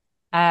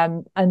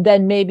 and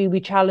then maybe we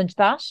challenge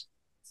that?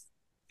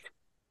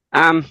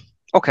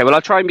 Okay, well,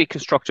 I'll try and be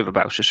constructive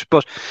about it.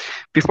 But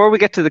before we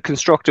get to the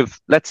constructive,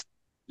 let's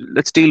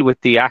deal with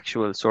the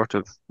actual sort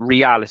of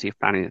reality of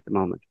planning at the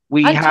moment.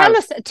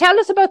 Tell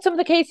us about some of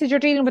the cases you're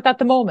dealing with at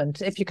the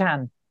moment, if you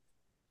can.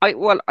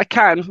 I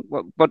can,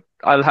 but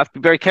I'll have to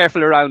be very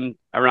careful around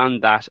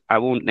that. I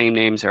won't name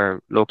names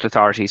or local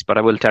authorities, but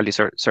I will tell you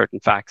certain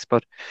facts.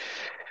 But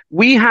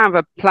we have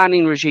a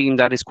planning regime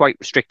that is quite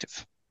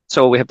restrictive.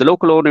 So we have the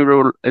local only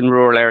rule in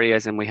rural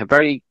areas, and we have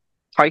very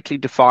tightly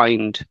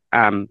defined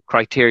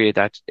criteria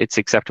that it's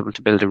acceptable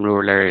to build in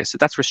rural areas. So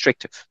that's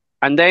restrictive.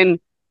 And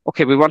then,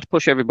 okay, we want to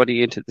push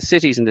everybody into the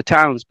cities and the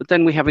towns, but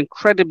then we have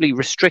incredibly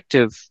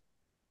restrictive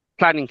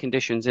planning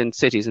conditions in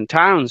cities and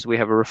towns. We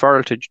have a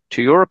referral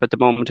to Europe at the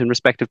moment in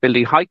respect of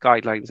building height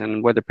guidelines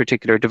and whether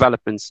particular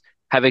developments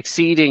have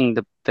exceeding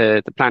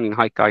the planning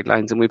height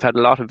guidelines. And we've had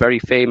a lot of very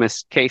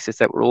famous cases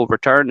that were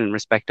overturned in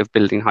respect of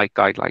building height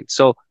guidelines.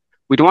 So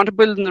we don't want to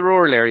build in the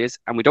rural areas,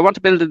 and we don't want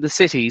to build in the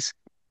cities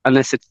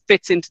unless it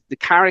fits into the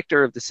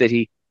character of the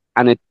city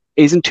and it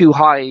isn't too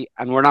high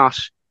and we're not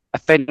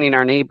offending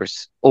our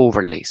neighbours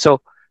overly.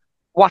 So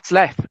what's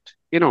left?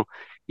 You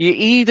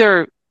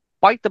either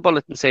bite the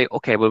bullet and say,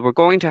 okay, well, we're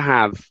going to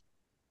have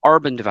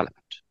urban development.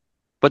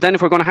 But then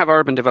if we're going to have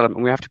urban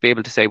development, we have to be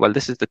able to say, well,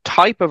 this is the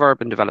type of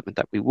urban development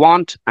that we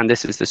want, and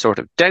this is the sort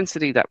of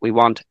density that we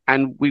want.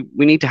 And we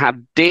need to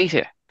have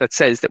data that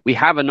says that we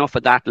have enough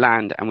of that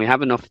land and we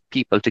have enough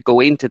people to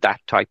go into that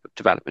type of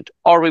development.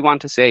 Or we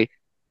want to say,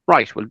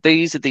 right, well,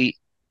 these are the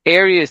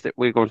areas that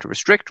we're going to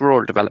restrict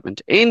rural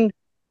development in,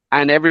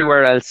 and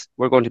everywhere else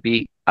we're going to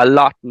be a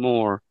lot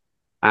more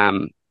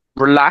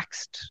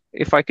relaxed,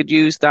 if I could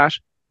use that,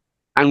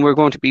 and we're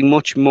going to be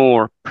much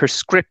more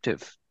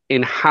prescriptive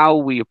in how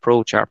we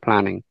approach our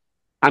planning.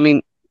 I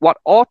mean, what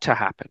ought to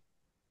happen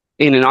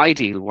in an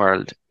ideal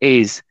world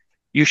is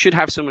you should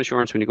have some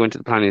assurance when you go into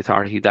the planning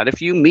authority that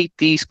if you meet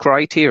these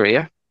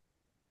criteria,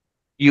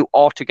 you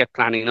ought to get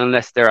planning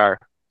unless there are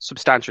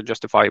substantial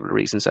justifiable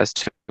reasons as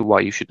to why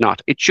you should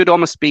not. It should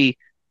almost be,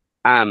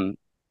 a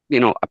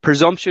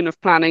presumption of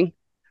planning,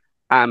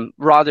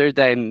 rather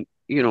than,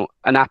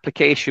 an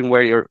application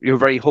where you're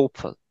very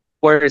hopeful.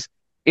 Whereas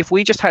if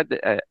we just had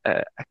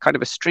a kind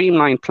of a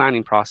streamlined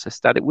planning process,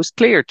 that it was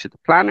clear to the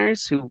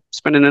planners who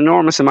spend an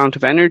enormous amount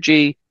of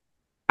energy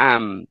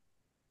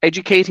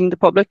educating the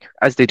public,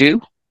 as they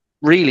do,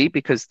 really,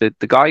 because the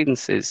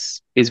guidance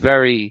is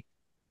very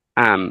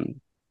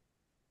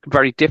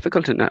very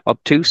difficult and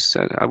obtuse.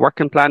 I work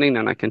in planning,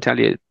 and I can tell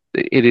you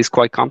it is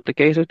quite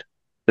complicated.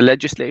 The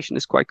legislation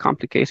is quite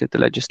complicated. The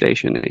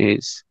legislation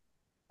is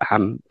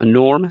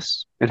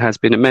enormous. It has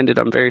been amended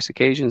on various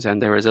occasions, and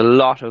there is a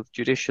lot of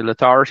judicial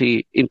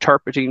authority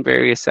interpreting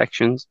various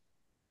sections.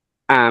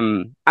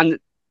 And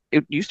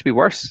it used to be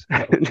worse.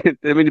 I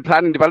mean, the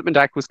Planning Development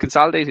Act was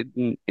consolidated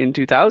in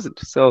 2000.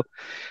 So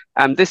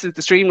this is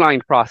the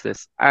streamlined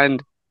process.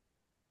 And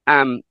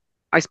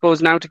I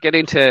suppose now to get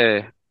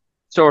into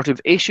sort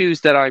of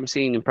issues that I'm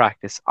seeing in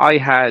practice, I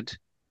had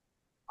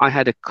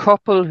a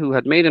couple who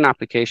had made an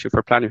application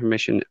for planning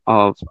permission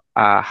of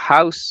a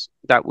house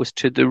that was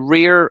to the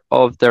rear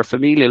of their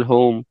familial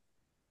home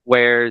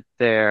where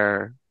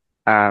their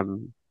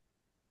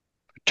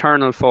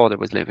paternal father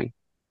was living.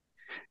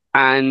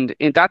 And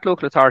in that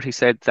local authority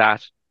said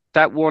that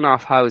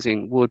one-off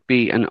housing would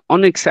be an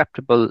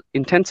unacceptable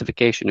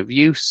intensification of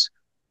use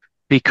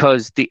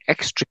because the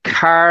extra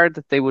car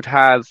that they would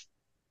have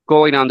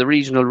going on the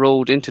regional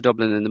road into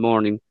Dublin in the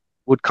morning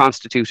would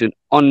constitute an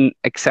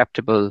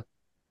unacceptable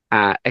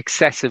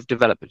excessive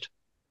development.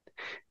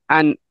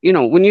 And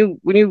when you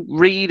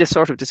read a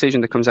sort of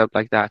decision that comes out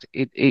like that,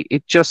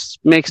 it just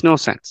makes no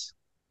sense.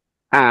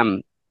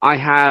 I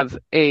have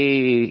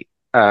a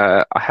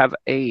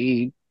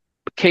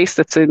case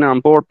that's in on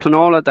board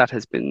Planola that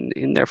has been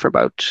in there for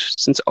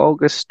since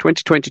August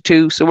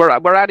 2022. So we're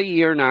at a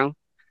year now,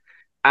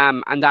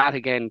 and that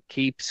again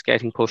keeps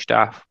getting pushed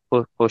off.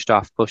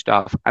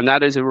 And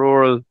that is a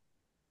rural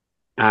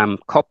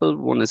couple.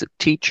 One is a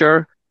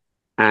teacher.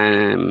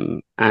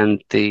 And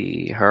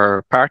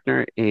her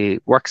partner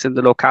works in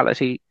the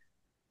locality,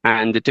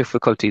 and the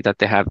difficulty that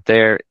they have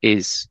there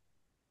is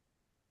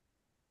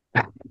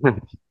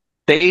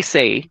they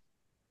say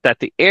that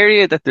the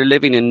area that they're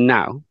living in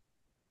now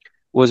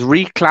was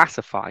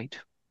reclassified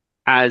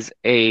as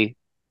a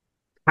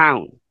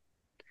town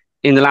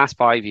in the last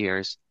 5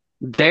 years.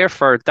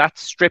 Therefore, that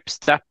strips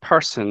that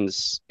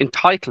person's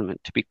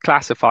entitlement to be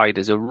classified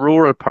as a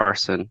rural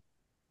person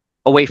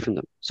away from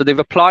them. So they've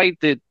applied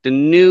the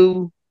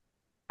new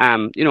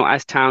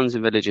as towns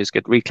and villages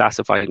get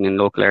reclassified in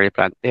local area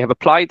plan, they have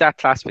applied that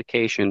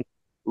classification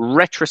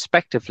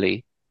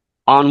retrospectively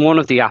on one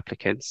of the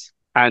applicants,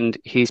 and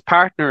his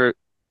partner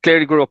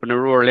clearly grew up in a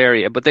rural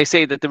area, but they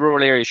say that the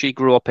rural area she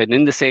grew up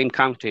in the same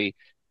county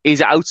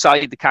is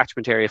outside the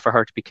catchment area for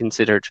her to be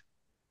considered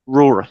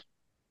rural,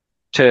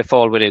 to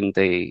fall within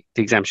the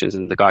exemptions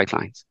and the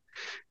guidelines.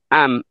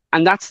 And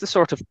that's the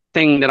sort of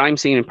thing that I'm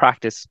seeing in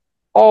practice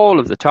all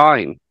of the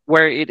time,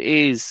 where it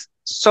is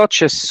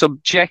such a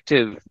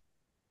subjective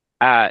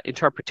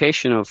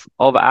interpretation of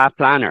a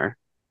planner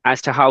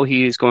as to how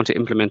he is going to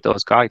implement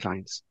those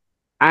guidelines.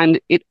 And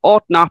it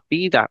ought not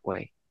be that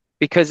way,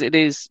 because it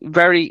is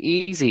very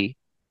easy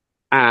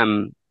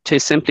to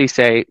simply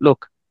say,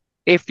 look,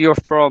 if you're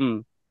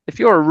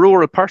a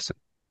rural person,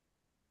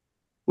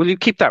 will you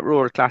keep that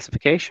rural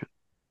classification?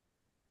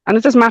 And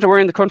it doesn't matter where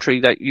in the country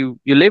that you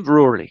live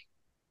rurally.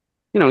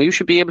 You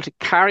should be able to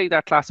carry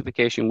that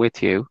classification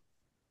with you,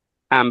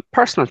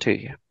 personal to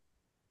you.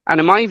 And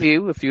in my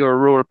view, if you're a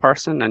rural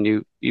person and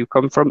you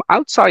come from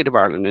outside of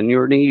Ireland and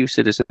you're an EU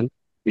citizen,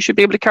 you should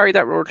be able to carry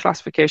that rural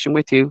classification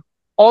with you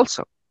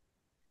also.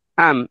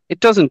 It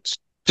doesn't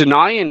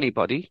deny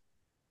anybody.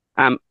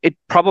 It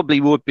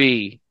probably would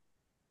be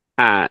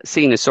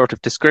seen as sort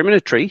of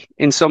discriminatory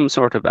in some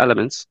sort of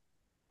elements.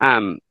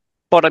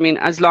 But I mean,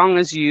 as long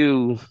as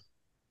you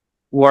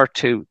were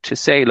to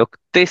say, look,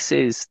 this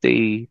is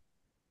the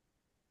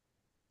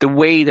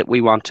way that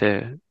we want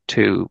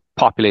to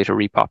populate or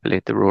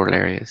repopulate the rural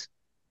areas,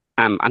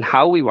 and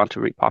how we want to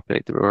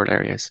repopulate the rural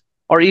areas,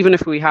 or even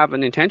if we have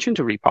an intention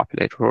to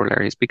repopulate rural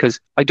areas, because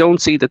I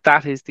don't see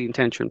that is the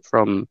intention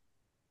from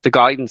the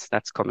guidance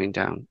that's coming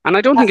down. And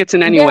I don't think it's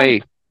in any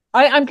way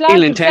I'm glad you said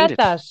ill-intended.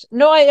 that.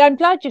 No, I'm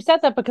glad you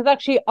said that, because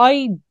actually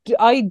I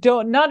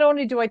don't, not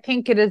only do I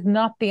think it is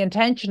not the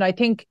intention, I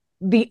think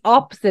the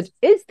opposite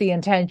is the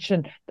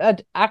intention.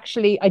 That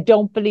actually I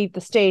don't believe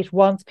the state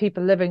wants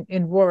people living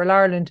in rural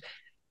Ireland,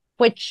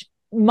 which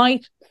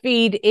might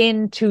feed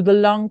into the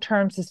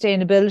long-term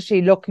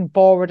sustainability looking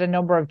forward a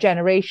number of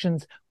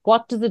generations.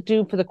 What does it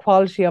do for the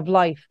quality of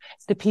life,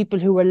 the people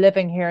who are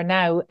living here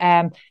now?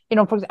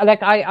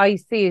 I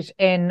see it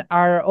in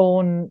our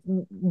own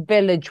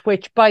village,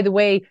 which, by the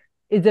way,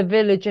 is a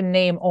village in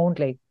name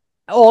only.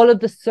 All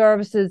of the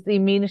services, the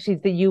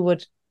amenities that you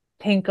would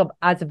think of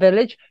as a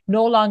village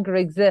no longer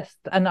exist.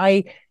 And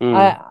I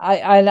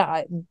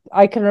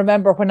can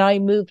remember when I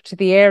moved to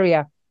the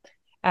area,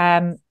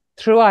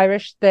 through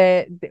Irish,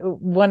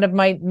 one of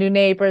my new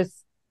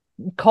neighbours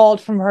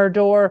called from her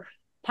door,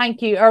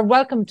 "Thank you," or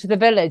 "Welcome to the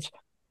village."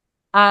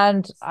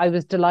 And I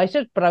was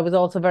delighted, but I was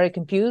also very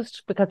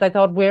confused, because I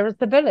thought, where is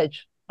the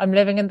village? I'm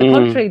living in the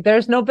country.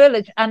 There's no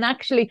village. And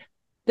actually,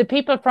 the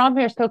people from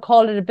here still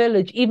call it a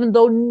village, even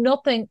though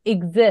nothing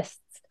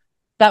exists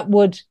that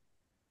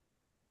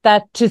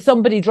to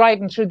somebody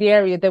driving through the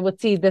area, they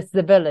would see this as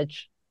a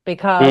village,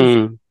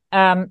 because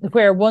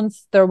where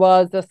once there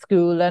was a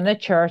school and a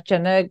church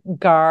and a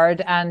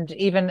guard and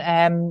even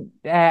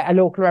a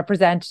local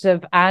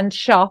representative and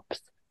shops,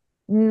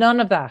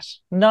 none of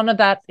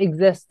that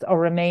exists or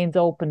remains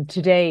open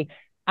today.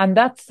 And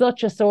that's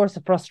such a source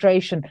of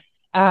frustration,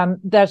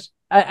 that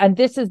and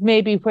this is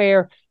maybe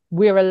where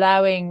we're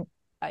allowing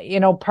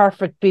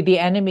perfect be the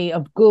enemy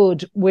of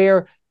good.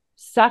 We're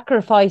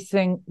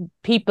sacrificing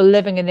people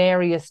living in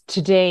areas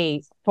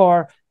today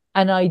for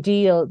an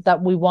ideal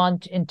that we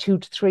want in 2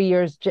 to 3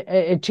 years,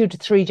 2 to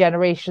 3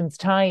 generations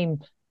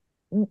time,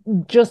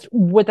 just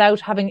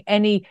without having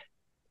any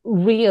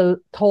real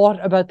thought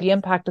about the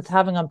impact it's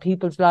having on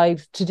people's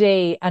lives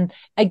today. And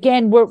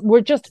again,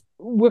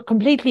 we're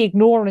completely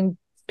ignoring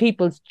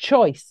people's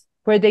choice,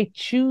 where they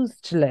choose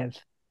to live.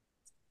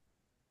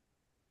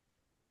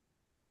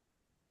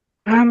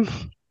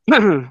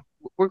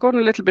 We're going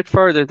a little bit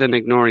further than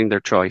ignoring their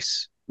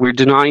choice. We're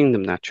denying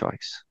them that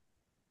choice.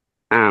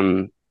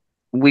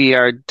 We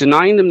are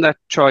denying them that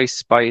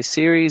choice by a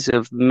series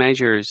of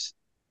measures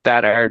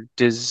that are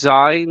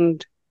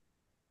designed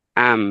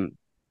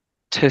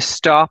to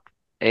stop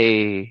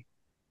a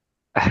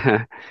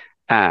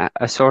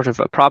sort of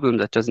a problem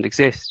that doesn't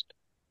exist.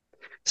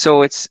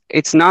 So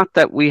it's not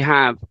that we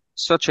have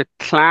such a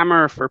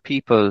clamour for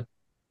people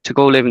to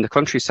go live in the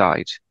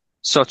countryside,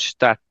 such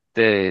that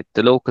the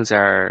locals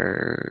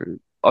are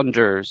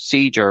under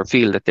siege or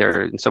feel that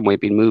they're in some way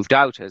being moved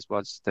out, as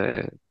was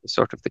the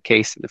sort of the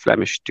case in the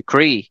Flemish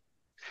decree.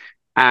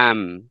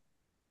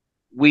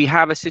 We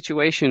have a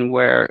situation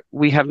where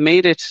we have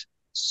made it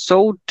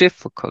so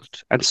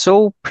difficult and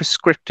so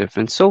prescriptive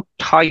and so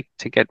tight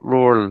to get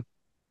rural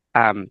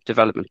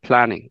development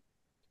planning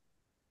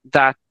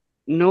that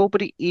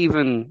nobody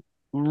even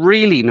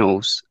really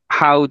knows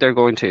how they're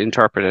going to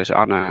interpret it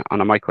on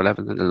a micro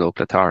level in the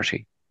local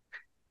authority.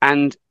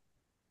 And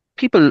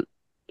people,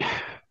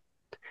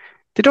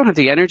 they don't have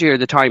the energy or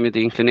the time or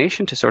the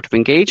inclination to sort of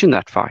engage in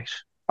that fight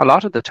a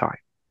lot of the time,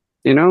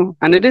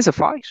 and it is a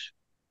fight.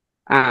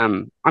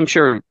 I'm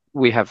sure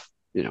we have,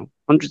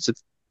 hundreds of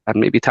and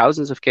maybe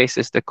thousands of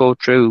cases that go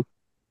through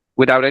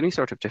without any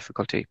sort of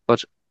difficulty.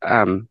 But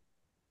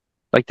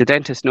like the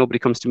dentist, nobody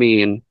comes to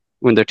me and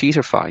when their teeth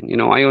are fine.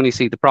 I only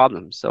see the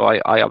problems. So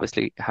I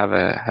obviously have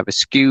a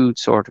skewed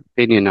sort of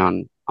opinion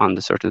on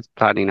the sort of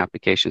planning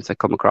applications that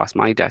come across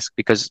my desk,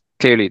 because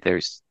clearly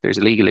there's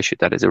a legal issue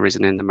that has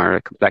arisen in them, or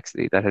a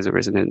complexity that has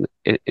arisen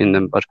in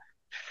them. But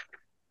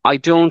I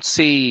don't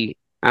see,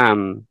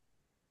 I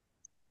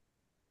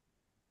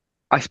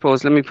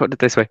suppose, let me put it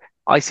this way.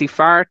 I see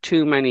far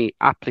too many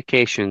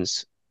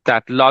applications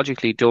that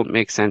logically don't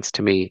make sense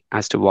to me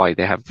as to why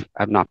they have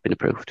not been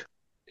approved.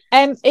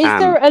 Is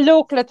there a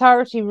local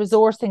authority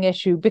resourcing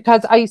issue?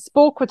 Because I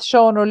spoke with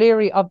Sean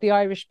O'Leary of the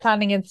Irish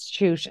Planning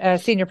Institute,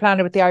 senior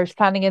planner with the Irish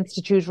Planning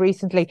Institute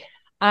recently,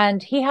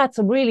 and he had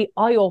some really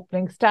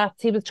eye-opening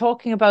stats. He was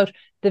talking about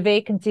the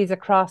vacancies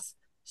across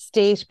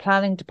state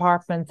planning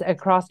departments,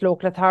 across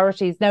local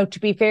authorities. Now, to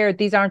be fair,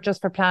 these aren't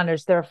just for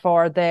planners, they're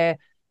for the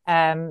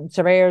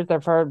surveyors,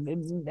 they're for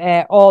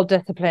all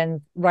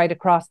disciplines right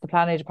across the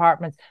planning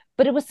departments.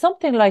 But it was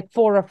something like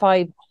 400 or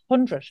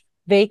 500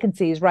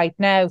 vacancies right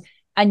now.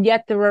 And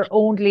yet there are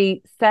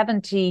only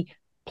 70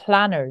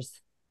 planners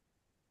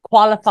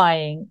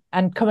qualifying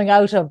and coming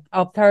out of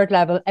third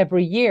level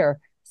every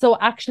year. So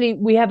actually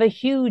we have a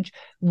huge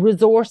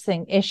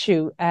resourcing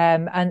issue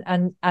and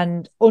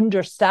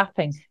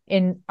understaffing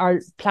in our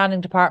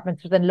planning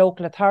departments within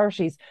local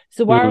authorities.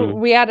 So are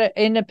we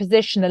in a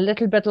position a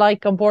little bit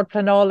like on Board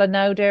Pleanála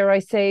now, dare I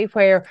say,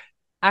 where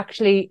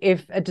actually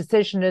if a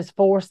decision is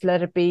forced,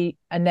 let it be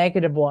a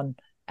negative one?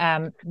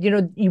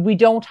 We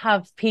don't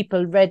have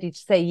people ready to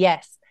say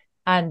yes,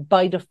 and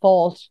by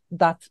default,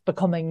 that's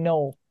becoming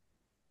no.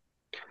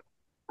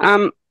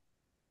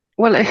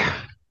 Well,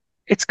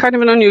 it's kind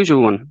of an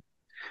unusual one.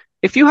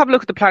 If you have a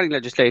look at the planning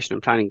legislation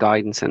and planning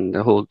guidance, and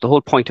the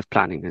whole point of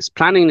planning is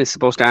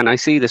supposed to, and I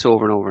see this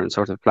over and over in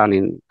sort of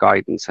planning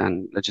guidance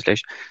and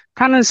legislation,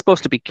 planning is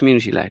supposed to be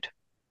community led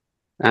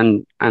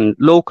and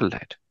local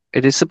led.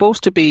 It is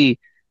supposed to be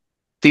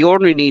the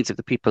ordinary needs of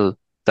the people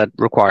that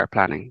require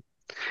planning.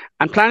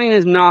 And planning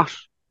is not,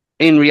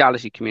 in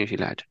reality,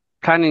 community-led.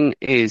 Planning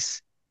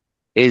is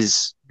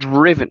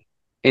driven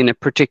in a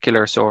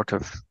particular sort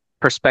of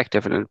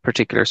perspective and a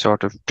particular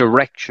sort of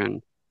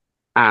direction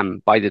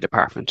by the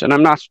department. And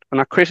I'm not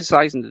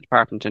criticising the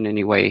department in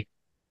any way.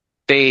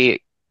 They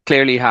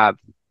clearly have,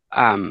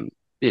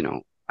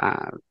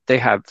 they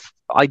have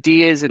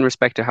ideas in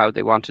respect to how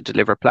they want to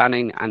deliver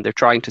planning, and they're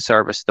trying to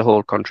service the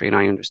whole country. And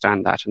I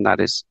understand that, and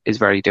that is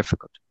very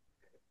difficult.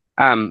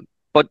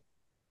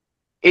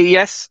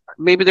 Yes,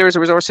 maybe there is a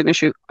resourcing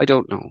issue. I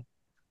don't know.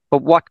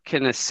 But what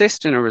can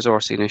assist in a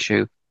resourcing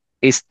issue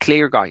is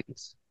clear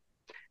guidance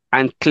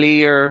and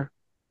clear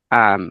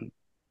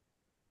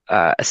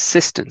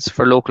assistance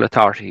for local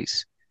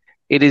authorities.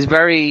 It is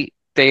the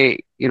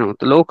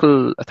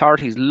local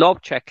authorities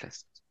love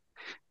checklists,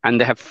 and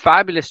they have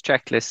fabulous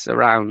checklists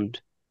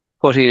around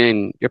putting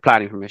in your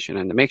planning permission,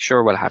 and to make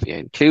sure, well, have you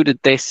included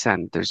this?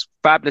 And there's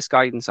fabulous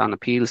guidance on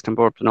appeals to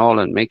Board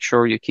Pleanála, and make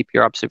sure you keep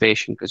your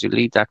observation because you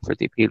leave that for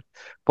the appeal.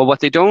 But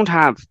what they don't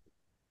have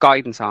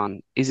guidance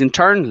on is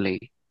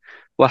internally,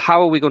 well,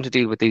 how are we going to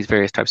deal with these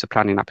various types of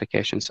planning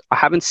applications? I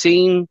haven't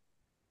seen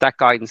that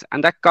guidance,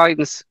 and that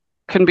guidance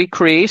can be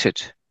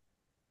created.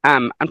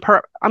 I'm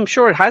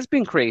sure it has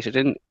been created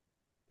in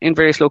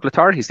various local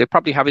authorities. They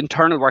probably have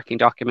internal working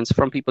documents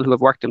from people who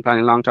have worked in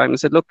planning a long time and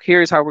said, look,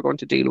 here's how we're going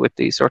to deal with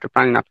these sort of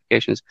planning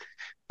applications.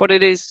 But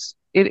it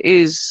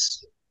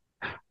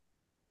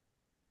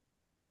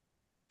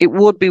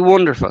would be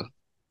wonderful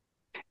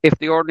if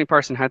the ordinary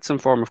person had some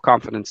form of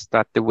confidence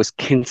that there was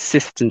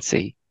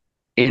consistency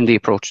in the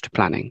approach to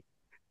planning.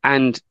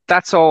 And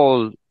that's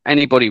all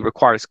anybody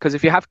requires, because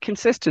if you have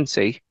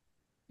consistency,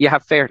 you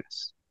have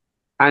fairness.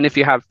 And if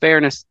you have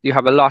fairness, you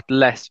have a lot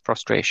less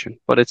frustration.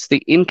 But it's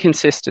the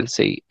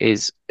inconsistency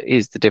is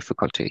the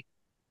difficulty.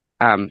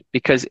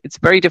 Because it's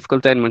very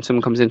difficult then when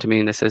someone comes into me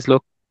and they says,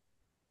 look,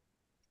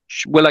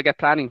 will I get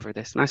planning for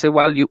this? And I say,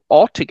 well, you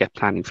ought to get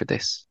planning for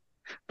this.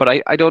 But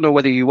I don't know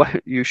whether you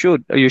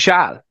should or you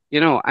shall,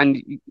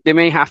 and they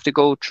may have to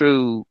go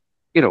through,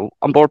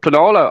 on Board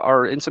Pleanála,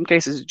 or in some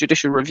cases,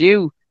 judicial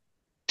review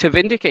to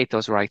vindicate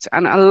those rights.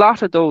 And a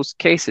lot of those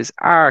cases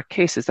are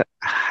cases that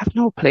have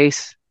no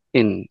place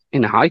in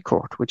a high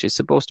court, which is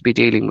supposed to be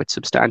dealing with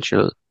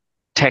substantial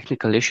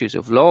technical issues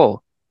of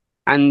law,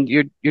 and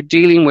you're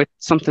dealing with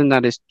something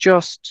that is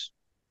just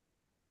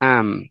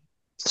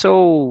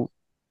so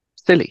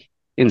silly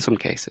in some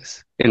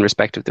cases, in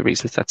respect of the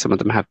reasons that some of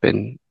them have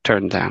been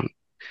turned down.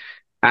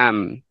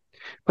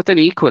 But then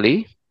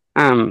equally,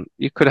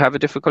 you could have a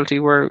difficulty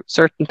where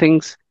certain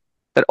things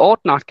that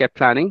ought not get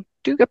planning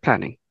do get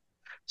planning.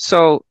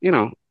 So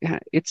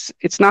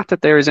it's not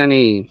that there is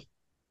any.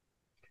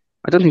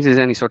 I don't think there's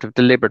any sort of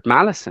deliberate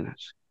malice in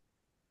it,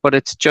 but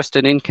it's just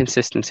an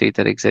inconsistency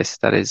that exists.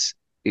 That is,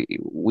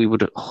 we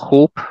would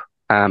hope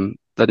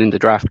that in the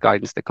draft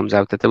guidance that comes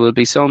out, that there will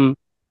be some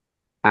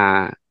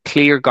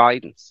clear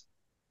guidance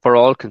for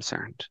all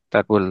concerned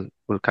that will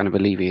kind of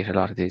alleviate a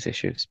lot of these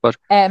issues. But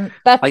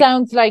that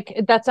sounds like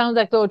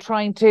though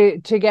trying to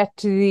get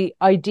to the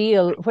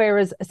ideal,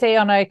 whereas say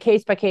on a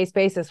case by case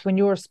basis, when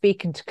you're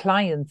speaking to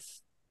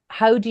clients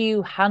how do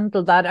you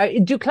handle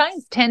that? Do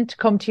clients tend to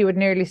come to you at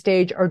an early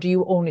stage, or do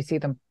you only see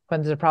them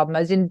when there's a problem?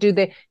 As in, do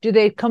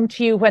they come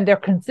to you when they're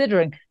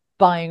considering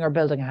buying or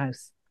building a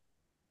house?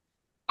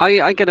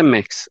 I get a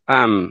mix.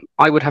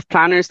 I would have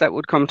planners that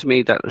would come to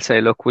me that will say,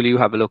 look, will you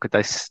have a look at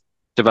this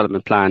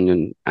development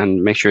plan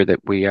and make sure that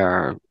we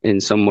are in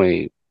some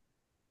way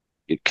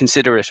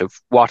considerate of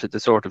what are the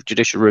sort of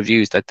judicial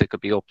reviews that they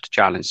could be up to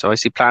challenge. So I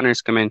see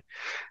planners come in.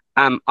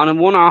 On a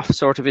one-off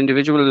sort of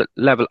individual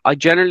level, I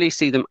generally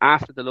see them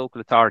after the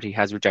local authority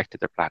has rejected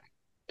their planning.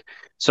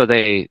 So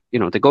they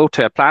go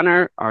to a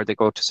planner or they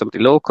go to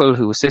somebody local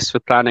who assists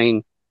with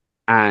planning,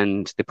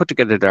 and they put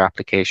together their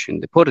application,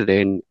 they put it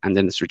in, and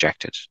then it's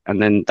rejected.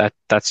 And then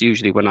that's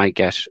usually when I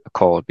get a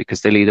call,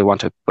 because they'll either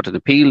want to put an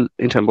appeal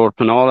into An Bord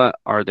Pleanála,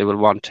 or they will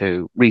want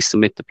to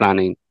resubmit the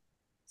planning.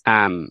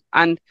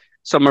 And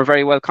some are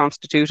very well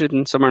constituted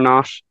and some are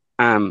not.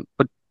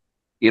 But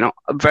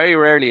very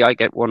rarely I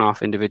get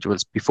one-off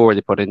individuals before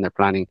they put in their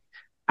planning.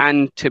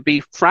 And to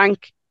be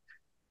frank,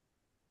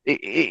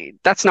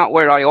 that's not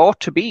where I ought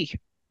to be,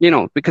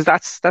 because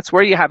that's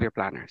where you have your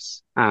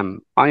planners.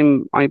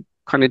 I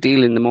kind of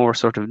deal in the more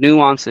sort of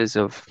nuances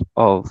of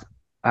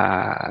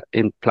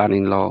in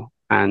planning law,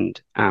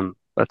 and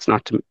that's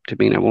not to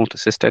mean I won't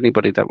assist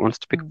anybody that wants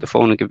to pick up the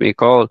phone and give me a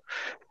call.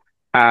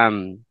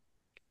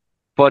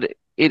 But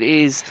it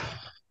is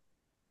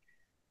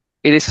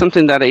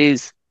something that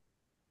is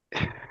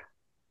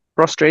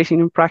frustrating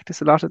in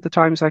practice a lot of the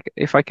times, like,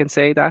 if I can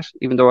say that,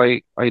 even though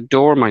I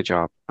adore my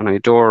job and I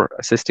adore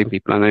assisting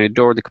people and I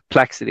adore the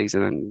complexities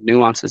and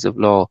nuances of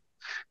law.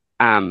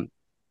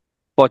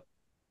 But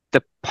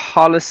the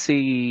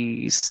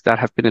policies that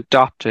have been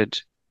adopted,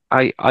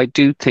 I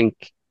do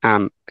think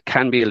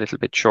can be a little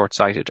bit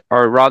short-sighted,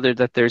 or rather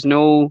that there's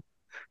no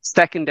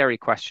secondary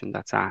question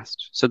that's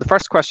asked. So the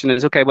first question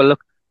is, okay, well,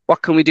 look,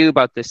 what can we do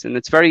about this? And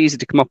it's very easy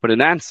to come up with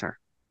an answer.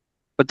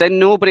 But then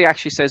nobody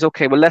actually says,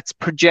 okay, well, let's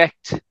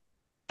project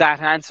that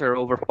answer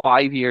over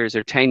 5 years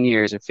or 10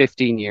 years or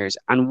 15 years.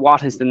 And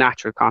what is the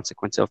natural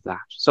consequence of that?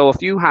 So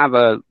if you have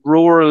a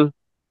rural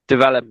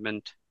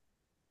development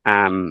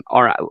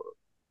or a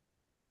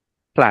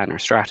plan or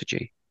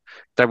strategy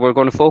that we're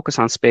going to focus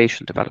on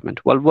spatial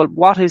development, well,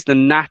 what is the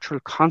natural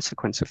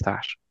consequence of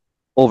that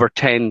over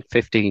 10,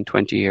 15,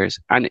 20 years?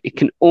 And it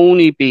can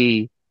only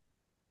be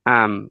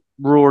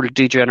rural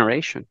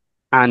degeneration.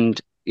 And,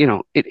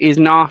 it is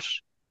not,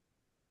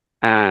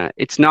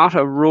 it's not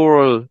a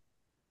rural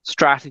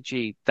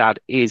strategy that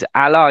is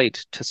allied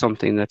to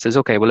something that says,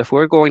 okay, well, if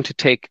we're going to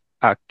take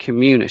a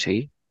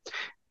community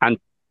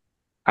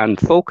and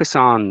focus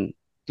on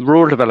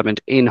rural development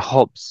in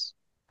hubs,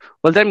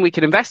 well, then we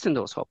can invest in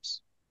those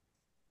hubs.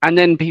 And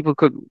then people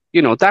could,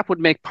 that would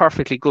make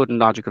perfectly good and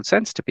logical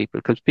sense to people,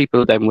 because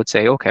people then would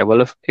say, okay,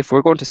 well, if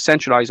we're going to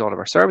centralize all of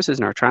our services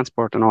and our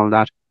transport and all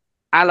that,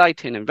 allied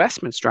to an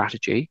investment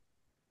strategy,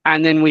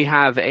 and then we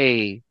have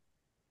an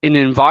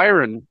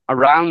environment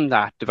around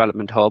that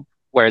development hub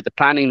where the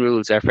planning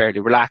rules are fairly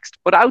relaxed,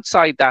 but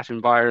outside that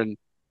environment,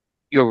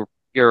 you're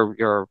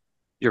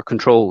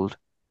controlled.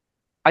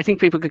 I think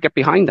people could get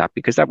behind that,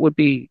 because that would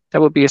be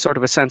a sort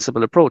of a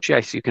sensible approach.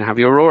 Yes, you can have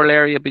your rural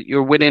area, but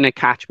you're within a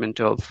catchment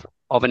of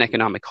an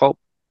economic hub.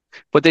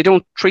 But they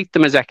don't treat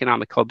them as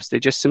economic hubs. They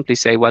just simply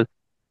say, well,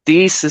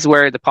 this is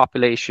where the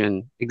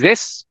population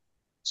exists,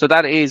 so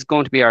that is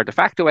going to be our de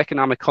facto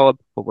economic hub,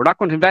 but we're not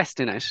going to invest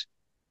in it.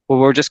 But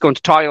we're just going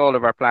to tie all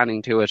of our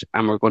planning to it,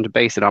 and we're going to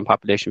base it on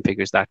population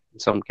figures that in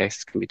some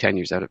cases can be 10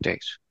 years out of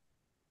date.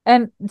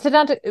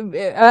 Sedanta,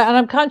 and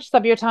I'm conscious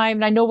of your time,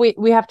 and I know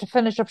we have to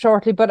finish up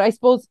shortly, but I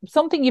suppose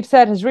something you've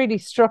said has really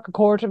struck a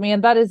chord with me,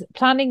 and that is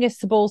planning is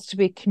supposed to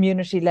be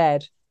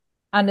community-led,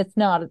 and it's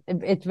not.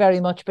 It's very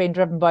much being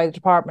driven by the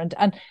department.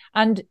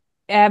 And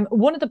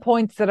one of the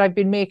points that I've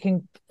been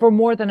making for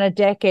more than a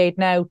decade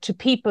now to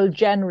people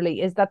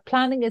generally is that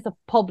planning is a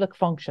public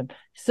function.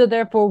 So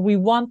therefore, we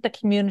want the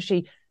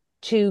community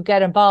to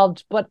get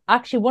involved. But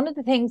actually, one of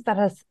the things that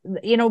has,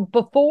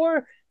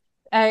 before,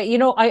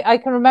 I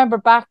can remember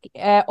back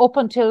up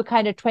until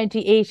kind of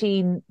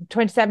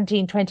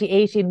 2017,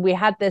 2018, we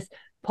had this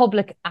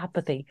public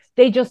apathy.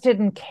 They just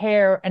didn't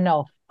care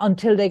enough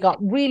until they got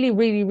really,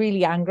 really,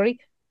 really angry.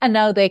 And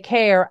now they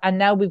care. And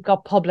now we've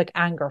got public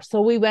anger.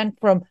 So we went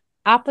from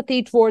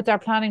apathy towards our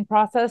planning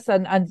process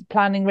and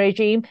planning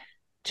regime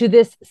to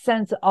this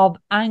sense of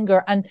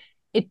anger. And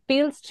it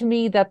feels to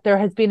me that there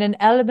has been an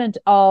element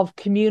of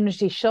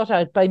community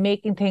shutout by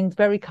making things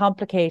very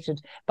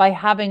complicated, by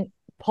having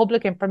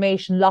public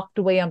information locked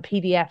away on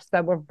PDFs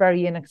that were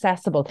very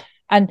inaccessible.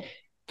 And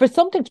for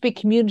something to be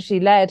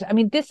community-led, I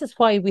mean, this is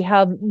why we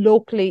have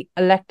locally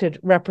elected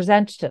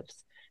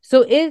representatives.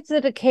 So is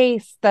it a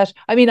case that,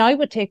 I mean, I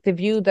would take the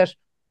view that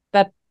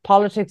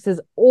politics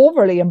is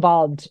overly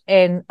involved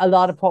in a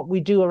lot of what we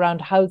do around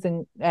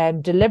housing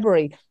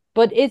delivery,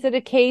 but is it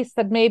a case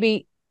that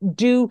maybe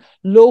do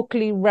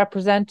local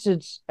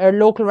representatives,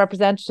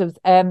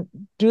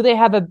 do they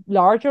have a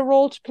larger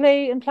role to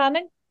play in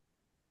planning?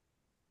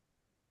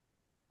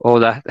 Oh,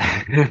 that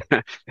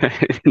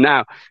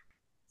now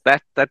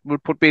that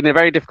would put me in a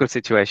very difficult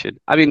situation.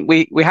 I mean,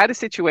 we had a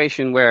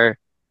situation where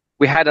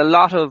we had a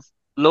lot of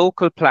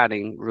local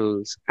planning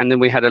rules, and then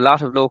we had a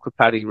lot of local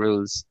planning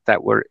rules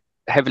that were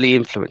heavily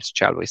influenced,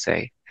 shall we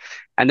say.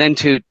 And then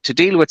to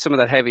deal with some of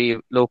that heavy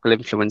local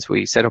influence,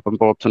 we set up An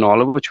Bord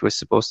Pleanála, which was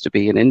supposed to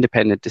be an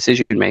independent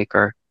decision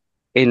maker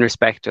in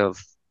respect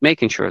of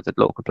making sure that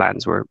local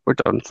plans were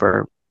done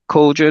for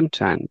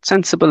cogent and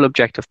sensible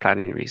objective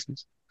planning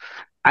reasons.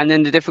 And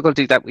then the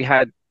difficulty that we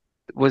had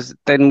was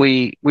then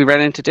we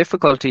ran into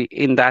difficulty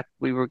in that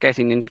we were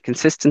getting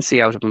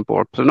inconsistency out of An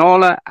Bord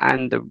Pleanála,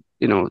 and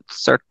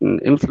certain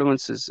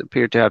influences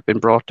appeared to have been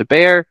brought to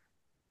bear,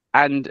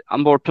 and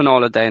An Bord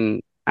Pleanála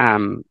then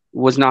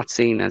was not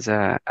seen as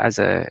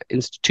a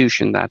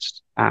institution that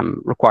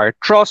required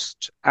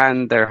trust,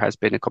 and there has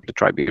been a couple of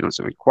tribunals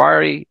of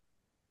inquiry,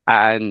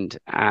 and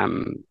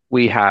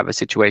we have a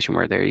situation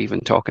where they're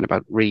even talking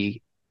about redoing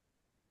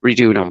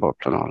An Bord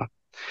Pleanála.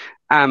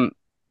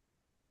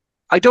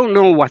 I don't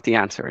know what the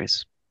answer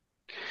is,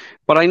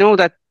 but I know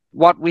that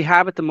what we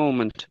have at the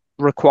moment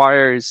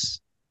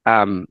requires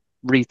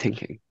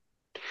rethinking,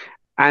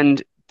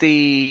 and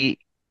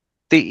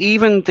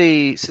even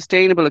the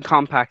Sustainable and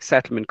Compact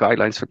Settlement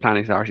Guidelines for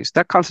Planning Authorities,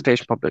 that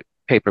consultation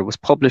paper was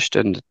published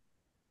in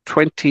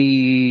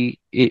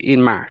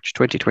March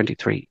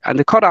 2023, and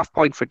the cutoff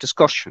point for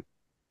discussion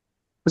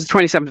was the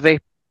 27th of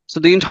April.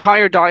 So the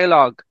entire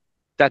dialogue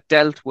that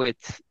dealt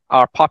with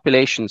our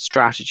population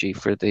strategy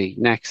for the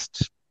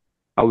next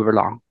however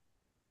long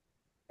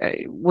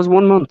was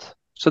 1 month.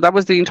 So that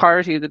was the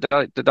entirety of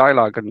the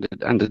dialogue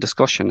and the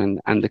discussion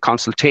and the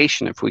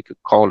consultation, if we could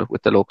call it,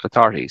 with the local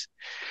authorities.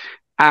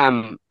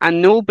 And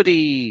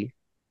nobody,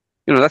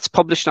 that's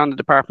published on the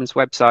department's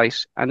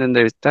website, and then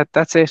there's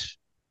that's it,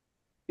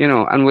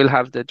 and we'll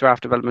have the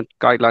draft development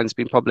guidelines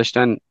being published.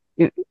 And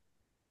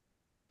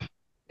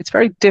it's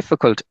very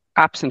difficult,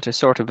 absent a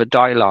sort of a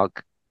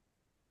dialogue,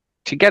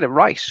 to get it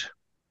right.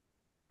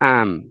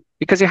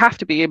 Because you have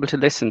to be able to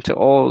listen to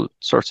all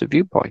sorts of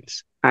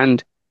viewpoints.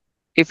 And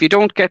if you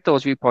don't get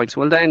those viewpoints,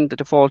 well, then the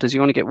default is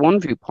you only get one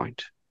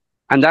viewpoint.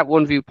 And that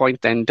one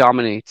viewpoint then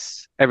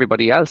dominates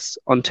everybody else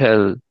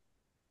until,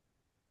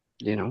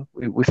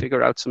 we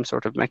figure out some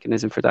sort of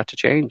mechanism for that to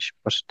change.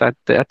 But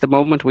at the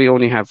moment, we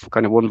only have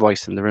kind of one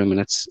voice in the room, and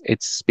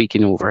it's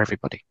speaking over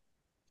everybody.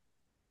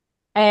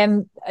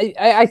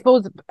 I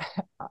suppose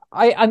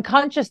I'm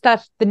conscious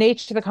that the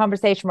nature of the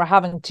conversation we're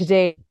having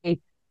today,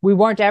 we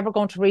weren't ever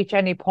going to reach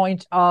any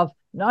point of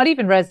not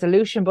even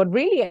resolution, but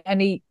really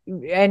any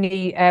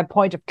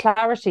point of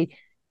clarity.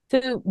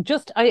 So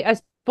just, I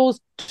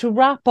suppose, to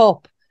wrap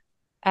up,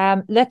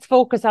 let's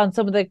focus on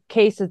some of the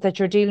cases that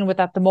you're dealing with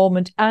at the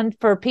moment, and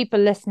for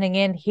people listening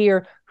in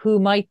here who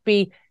might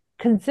be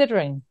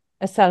considering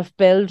a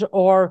self-build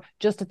or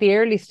just at the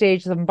early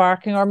stages of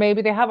embarking, or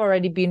maybe they have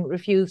already been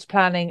refused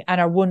planning and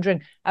are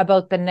wondering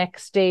about the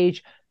next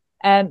stage.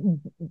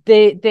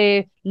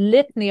 The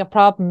litany of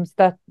problems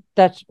that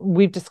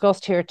we've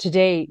discussed here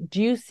today,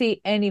 do you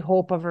see any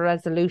hope of a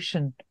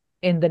resolution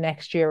in the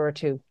next year or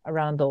two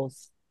around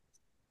those?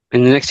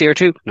 In the next year or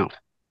two?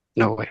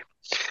 No way.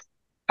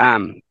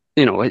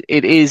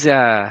 It is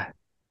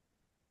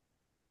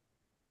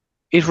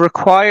it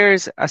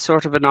requires a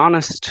sort of an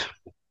honest,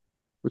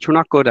 which we're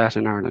not good at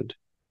in Ireland,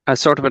 a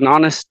sort of an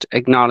honest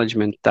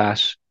acknowledgement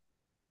that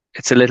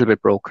it's a little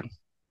bit broken.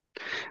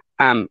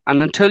 And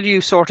until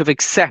you sort of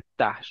accept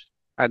that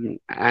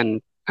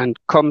and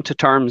come to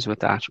terms with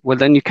that, well,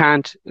 then you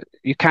can't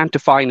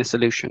define a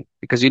solution,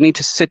 because you need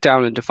to sit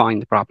down and define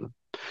the problem.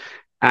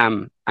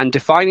 And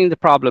defining the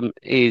problem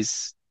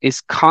is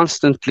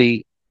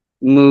constantly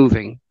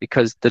moving,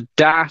 because the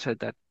data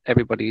that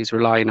everybody is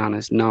relying on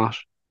is not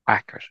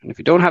accurate. And if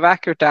you don't have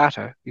accurate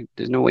data,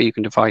 there's no way you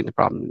can define the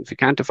problem. If you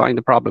can't define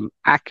the problem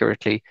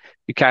accurately,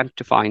 you can't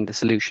define the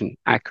solution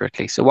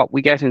accurately. So what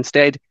we get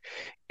instead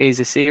is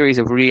a series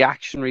of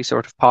reactionary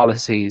sort of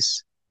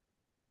policies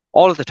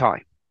all of the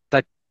time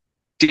that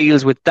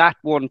deals with that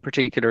one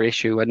particular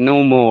issue and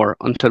no more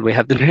until we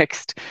have the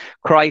next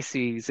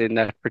crises in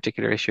that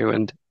particular issue.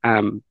 And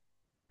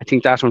I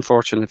think that,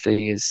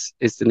 unfortunately, is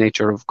the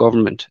nature of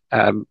government,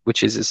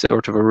 which is a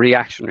sort of a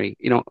reactionary,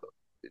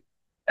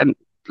 and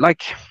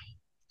like,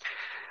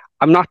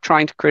 I'm not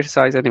trying to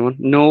criticize anyone.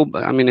 No,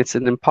 I mean, it's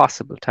an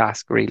impossible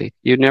task, really.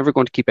 You're never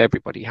going to keep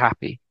everybody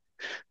happy,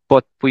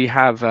 but we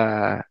have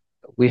a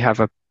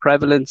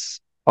prevalence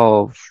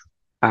of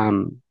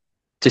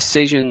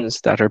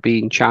decisions that are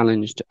being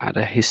challenged at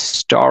a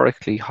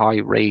historically high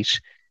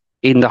rate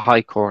in the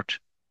High Court,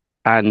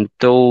 and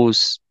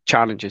those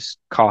challenges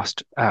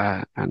cost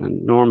an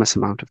enormous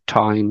amount of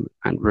time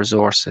and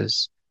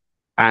resources,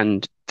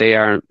 and they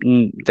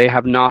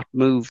have not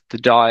moved the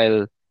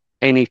dial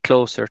any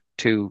closer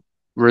to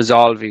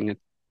resolving it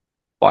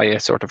by a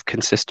sort of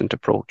consistent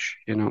approach.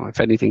 If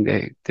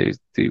anything,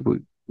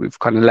 we've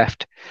kind of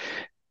left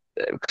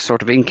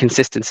sort of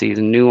inconsistencies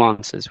and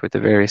nuances with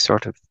the various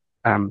sort of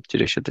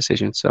judicial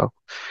decisions. So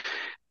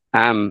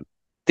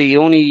the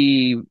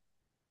only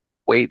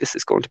way this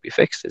is going to be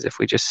fixed is if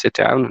we just sit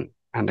down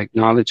and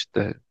acknowledge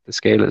the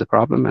scale of the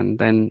problem, and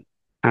then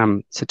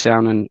sit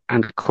down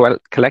and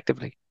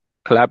collectively,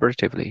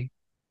 collaboratively,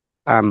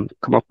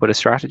 come up with a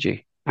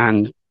strategy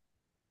and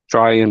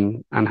try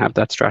and have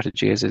that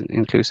strategy as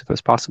inclusive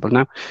as possible.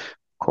 Now,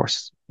 of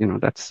course,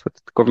 that's what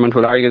the government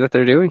will argue that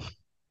they're doing.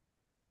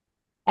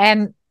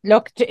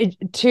 Look,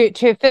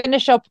 to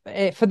finish up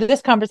for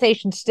this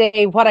conversation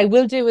today, what I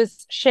will do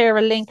is share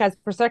a link as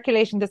for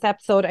circulating this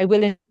episode. I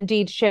will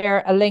indeed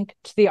share a link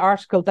to the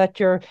article that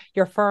your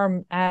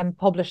firm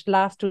published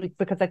last week,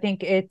 because I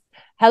think it's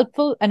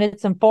helpful and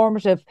it's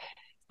informative.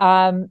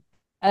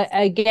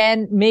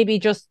 Again, maybe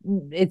just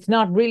it's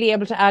not really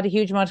able to add a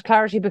huge amount of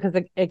clarity because,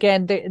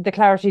 again, the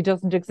clarity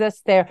doesn't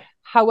exist there.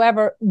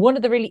 However, one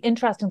of the really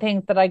interesting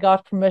things that I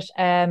got from it,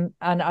 and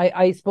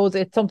I suppose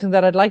it's something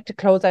that I'd like to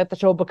close out the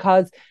show,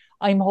 because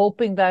I'm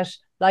hoping that,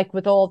 like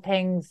with all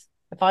things,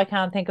 if I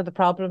can't think of the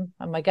problem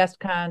and my guest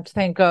can't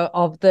think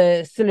of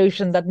the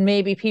solution, that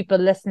maybe people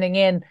listening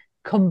in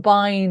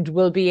combined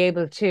will be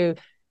able to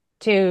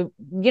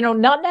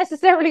not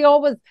necessarily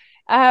always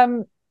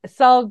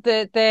solve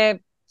the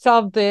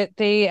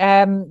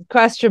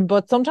question,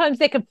 but sometimes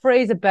they can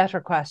phrase a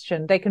better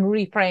question. They can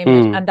reframe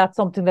it, and that's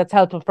something that's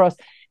helpful for us.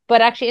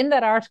 But actually, in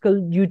that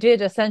article, you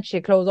did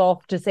essentially close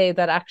off to say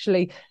that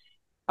actually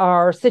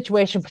our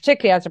situation,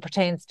 particularly as it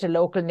pertains to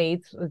local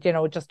needs,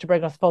 just to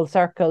bring us full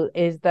circle,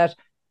 is that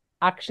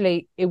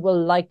actually it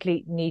will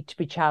likely need to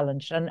be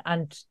challenged.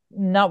 And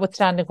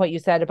notwithstanding what you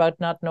said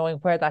about not knowing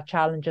where that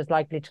challenge is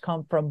likely to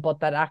come from, but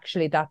that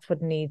actually that's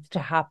what needs to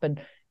happen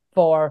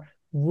for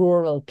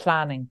rural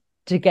planning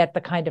to get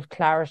the kind of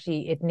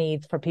clarity it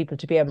needs for people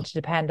to be able to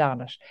depend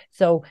on it.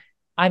 So,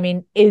 I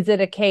mean, is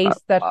it a case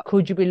that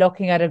could you be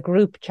looking at a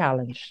group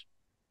challenge?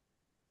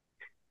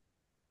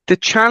 The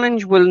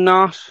challenge will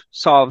not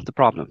solve the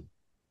problem.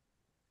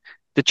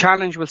 The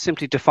challenge will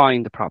simply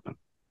define the problem.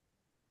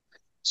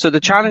 So the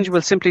challenge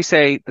will simply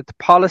say that the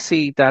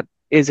policy that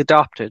is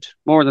adopted,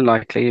 more than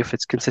likely, if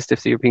the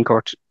European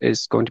Court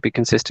is going to be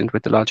consistent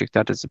with the logic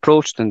that is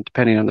approached, and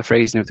depending on the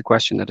phrasing of the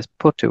question that is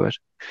put to it,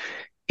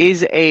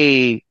 is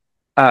a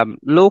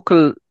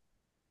local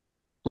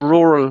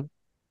rural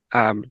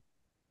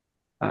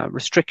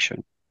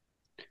restriction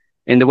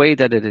in the way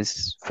that it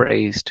is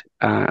phrased,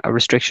 a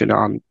restriction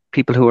on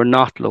people who are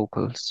not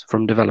locals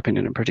from developing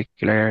in a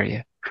particular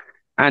area.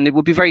 And it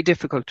would be very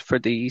difficult for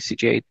the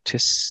ECJ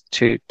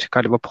to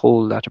kind of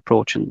uphold that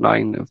approach in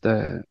line of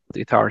the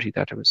authority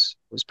that it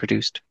was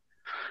produced.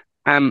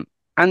 And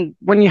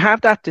when you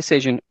have that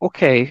decision,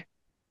 okay,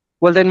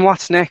 well then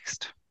what's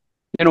next?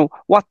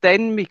 What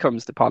then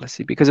becomes the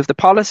policy? Because if the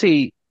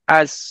policy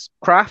as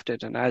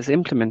crafted and as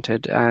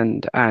implemented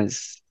and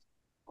as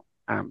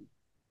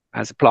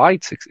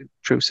applied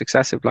through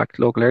successive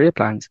local area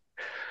plans,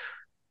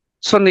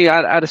 suddenly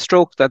at a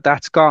stroke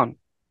that's gone.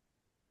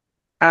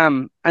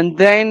 And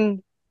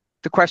then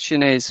the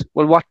question is,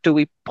 well, what do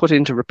we put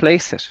in to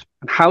replace it?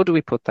 And how do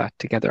we put that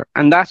together?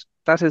 And that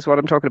is what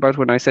I'm talking about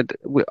when I said,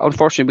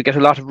 unfortunately, we get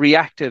a lot of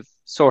reactive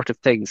sort of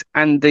things.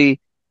 And the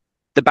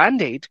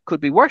Band-Aid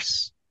could be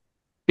worse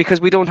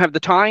because we don't have the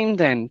time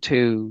then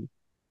to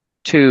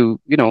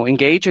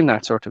engage in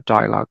that sort of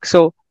dialogue.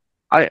 So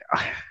I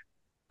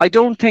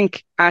don't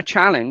think a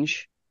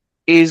challenge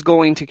is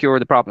going to cure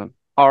the problem,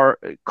 or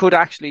could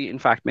actually, in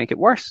fact, make it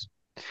worse.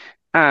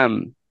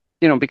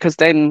 Because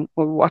then,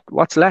 well,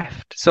 what's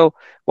left? So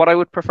what I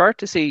would prefer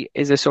to see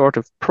is a sort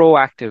of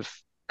proactive,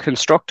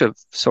 constructive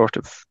sort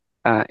of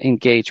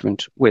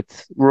engagement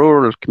with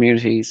rural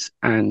communities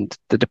and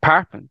the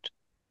department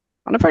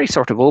on a very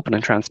sort of open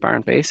and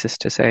transparent basis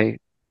to say,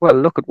 well,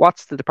 look at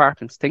what's the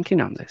department's thinking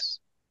on this.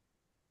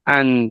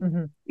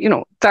 And,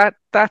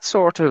 that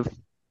sort of,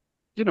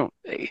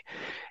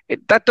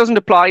 that doesn't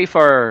apply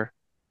for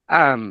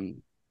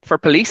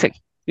policing.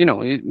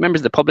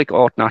 Members of the public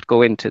ought not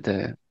go into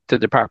the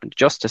Department of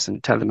Justice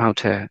and tell them how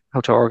to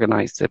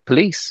organise the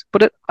police.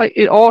 But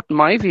it ought, in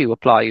my view,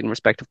 apply in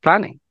respect of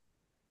planning,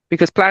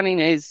 because planning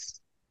is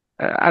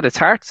at its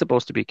heart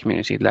supposed to be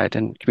community-led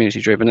and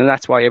community-driven, and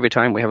that's why every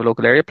time we have a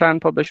local area plan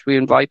published, we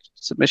invite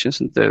submissions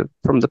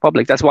from the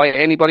public. That's why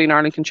anybody in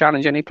Ireland can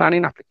challenge any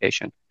planning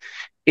application.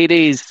 It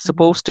is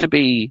supposed to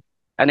be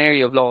an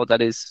area of law that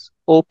is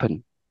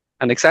open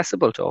and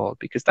accessible to all,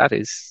 because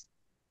that's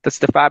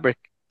the fabric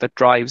that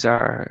drives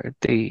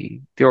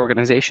the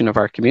organisation of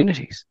our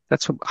communities.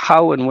 That's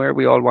how and where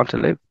we all want to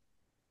live.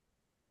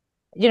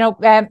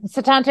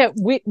 Setanta,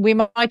 we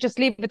might just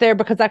leave it there,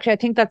 because actually I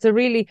think that's a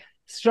really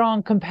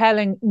strong,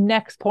 compelling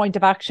next point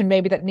of action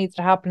maybe that needs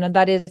to happen, and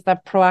that is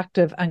that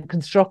proactive and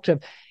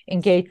constructive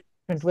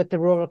engagement with the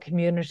rural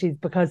communities,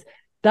 because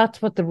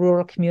that's what the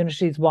rural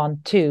communities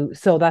want too.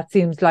 So that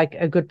seems like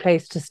a good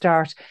place to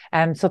start.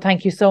 So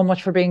thank you so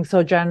much for being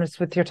so generous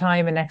with your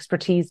time and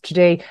expertise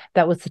today.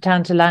 That was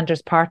Setanta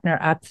Landers, partner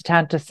at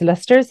Setanta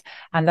Solicitors.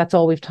 And that's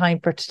all we've time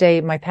for today.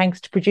 My thanks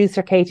to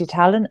producer Katie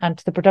Tallon and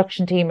to the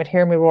production team at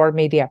Hear Me Roar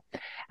Media.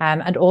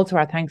 And also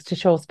our thanks to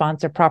show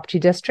sponsor Property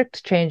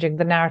District, changing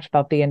the narrative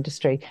of the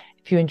industry.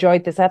 If you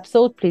enjoyed this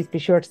episode, please be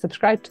sure to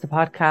subscribe to the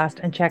podcast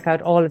and check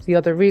out all of the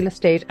other real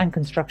estate and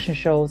construction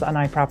shows on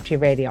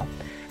iProperty Radio.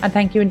 And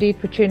thank you indeed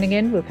for tuning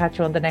in. We'll catch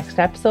you on the next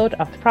episode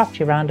of the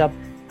Property Roundup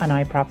on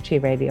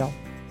iProperty Radio.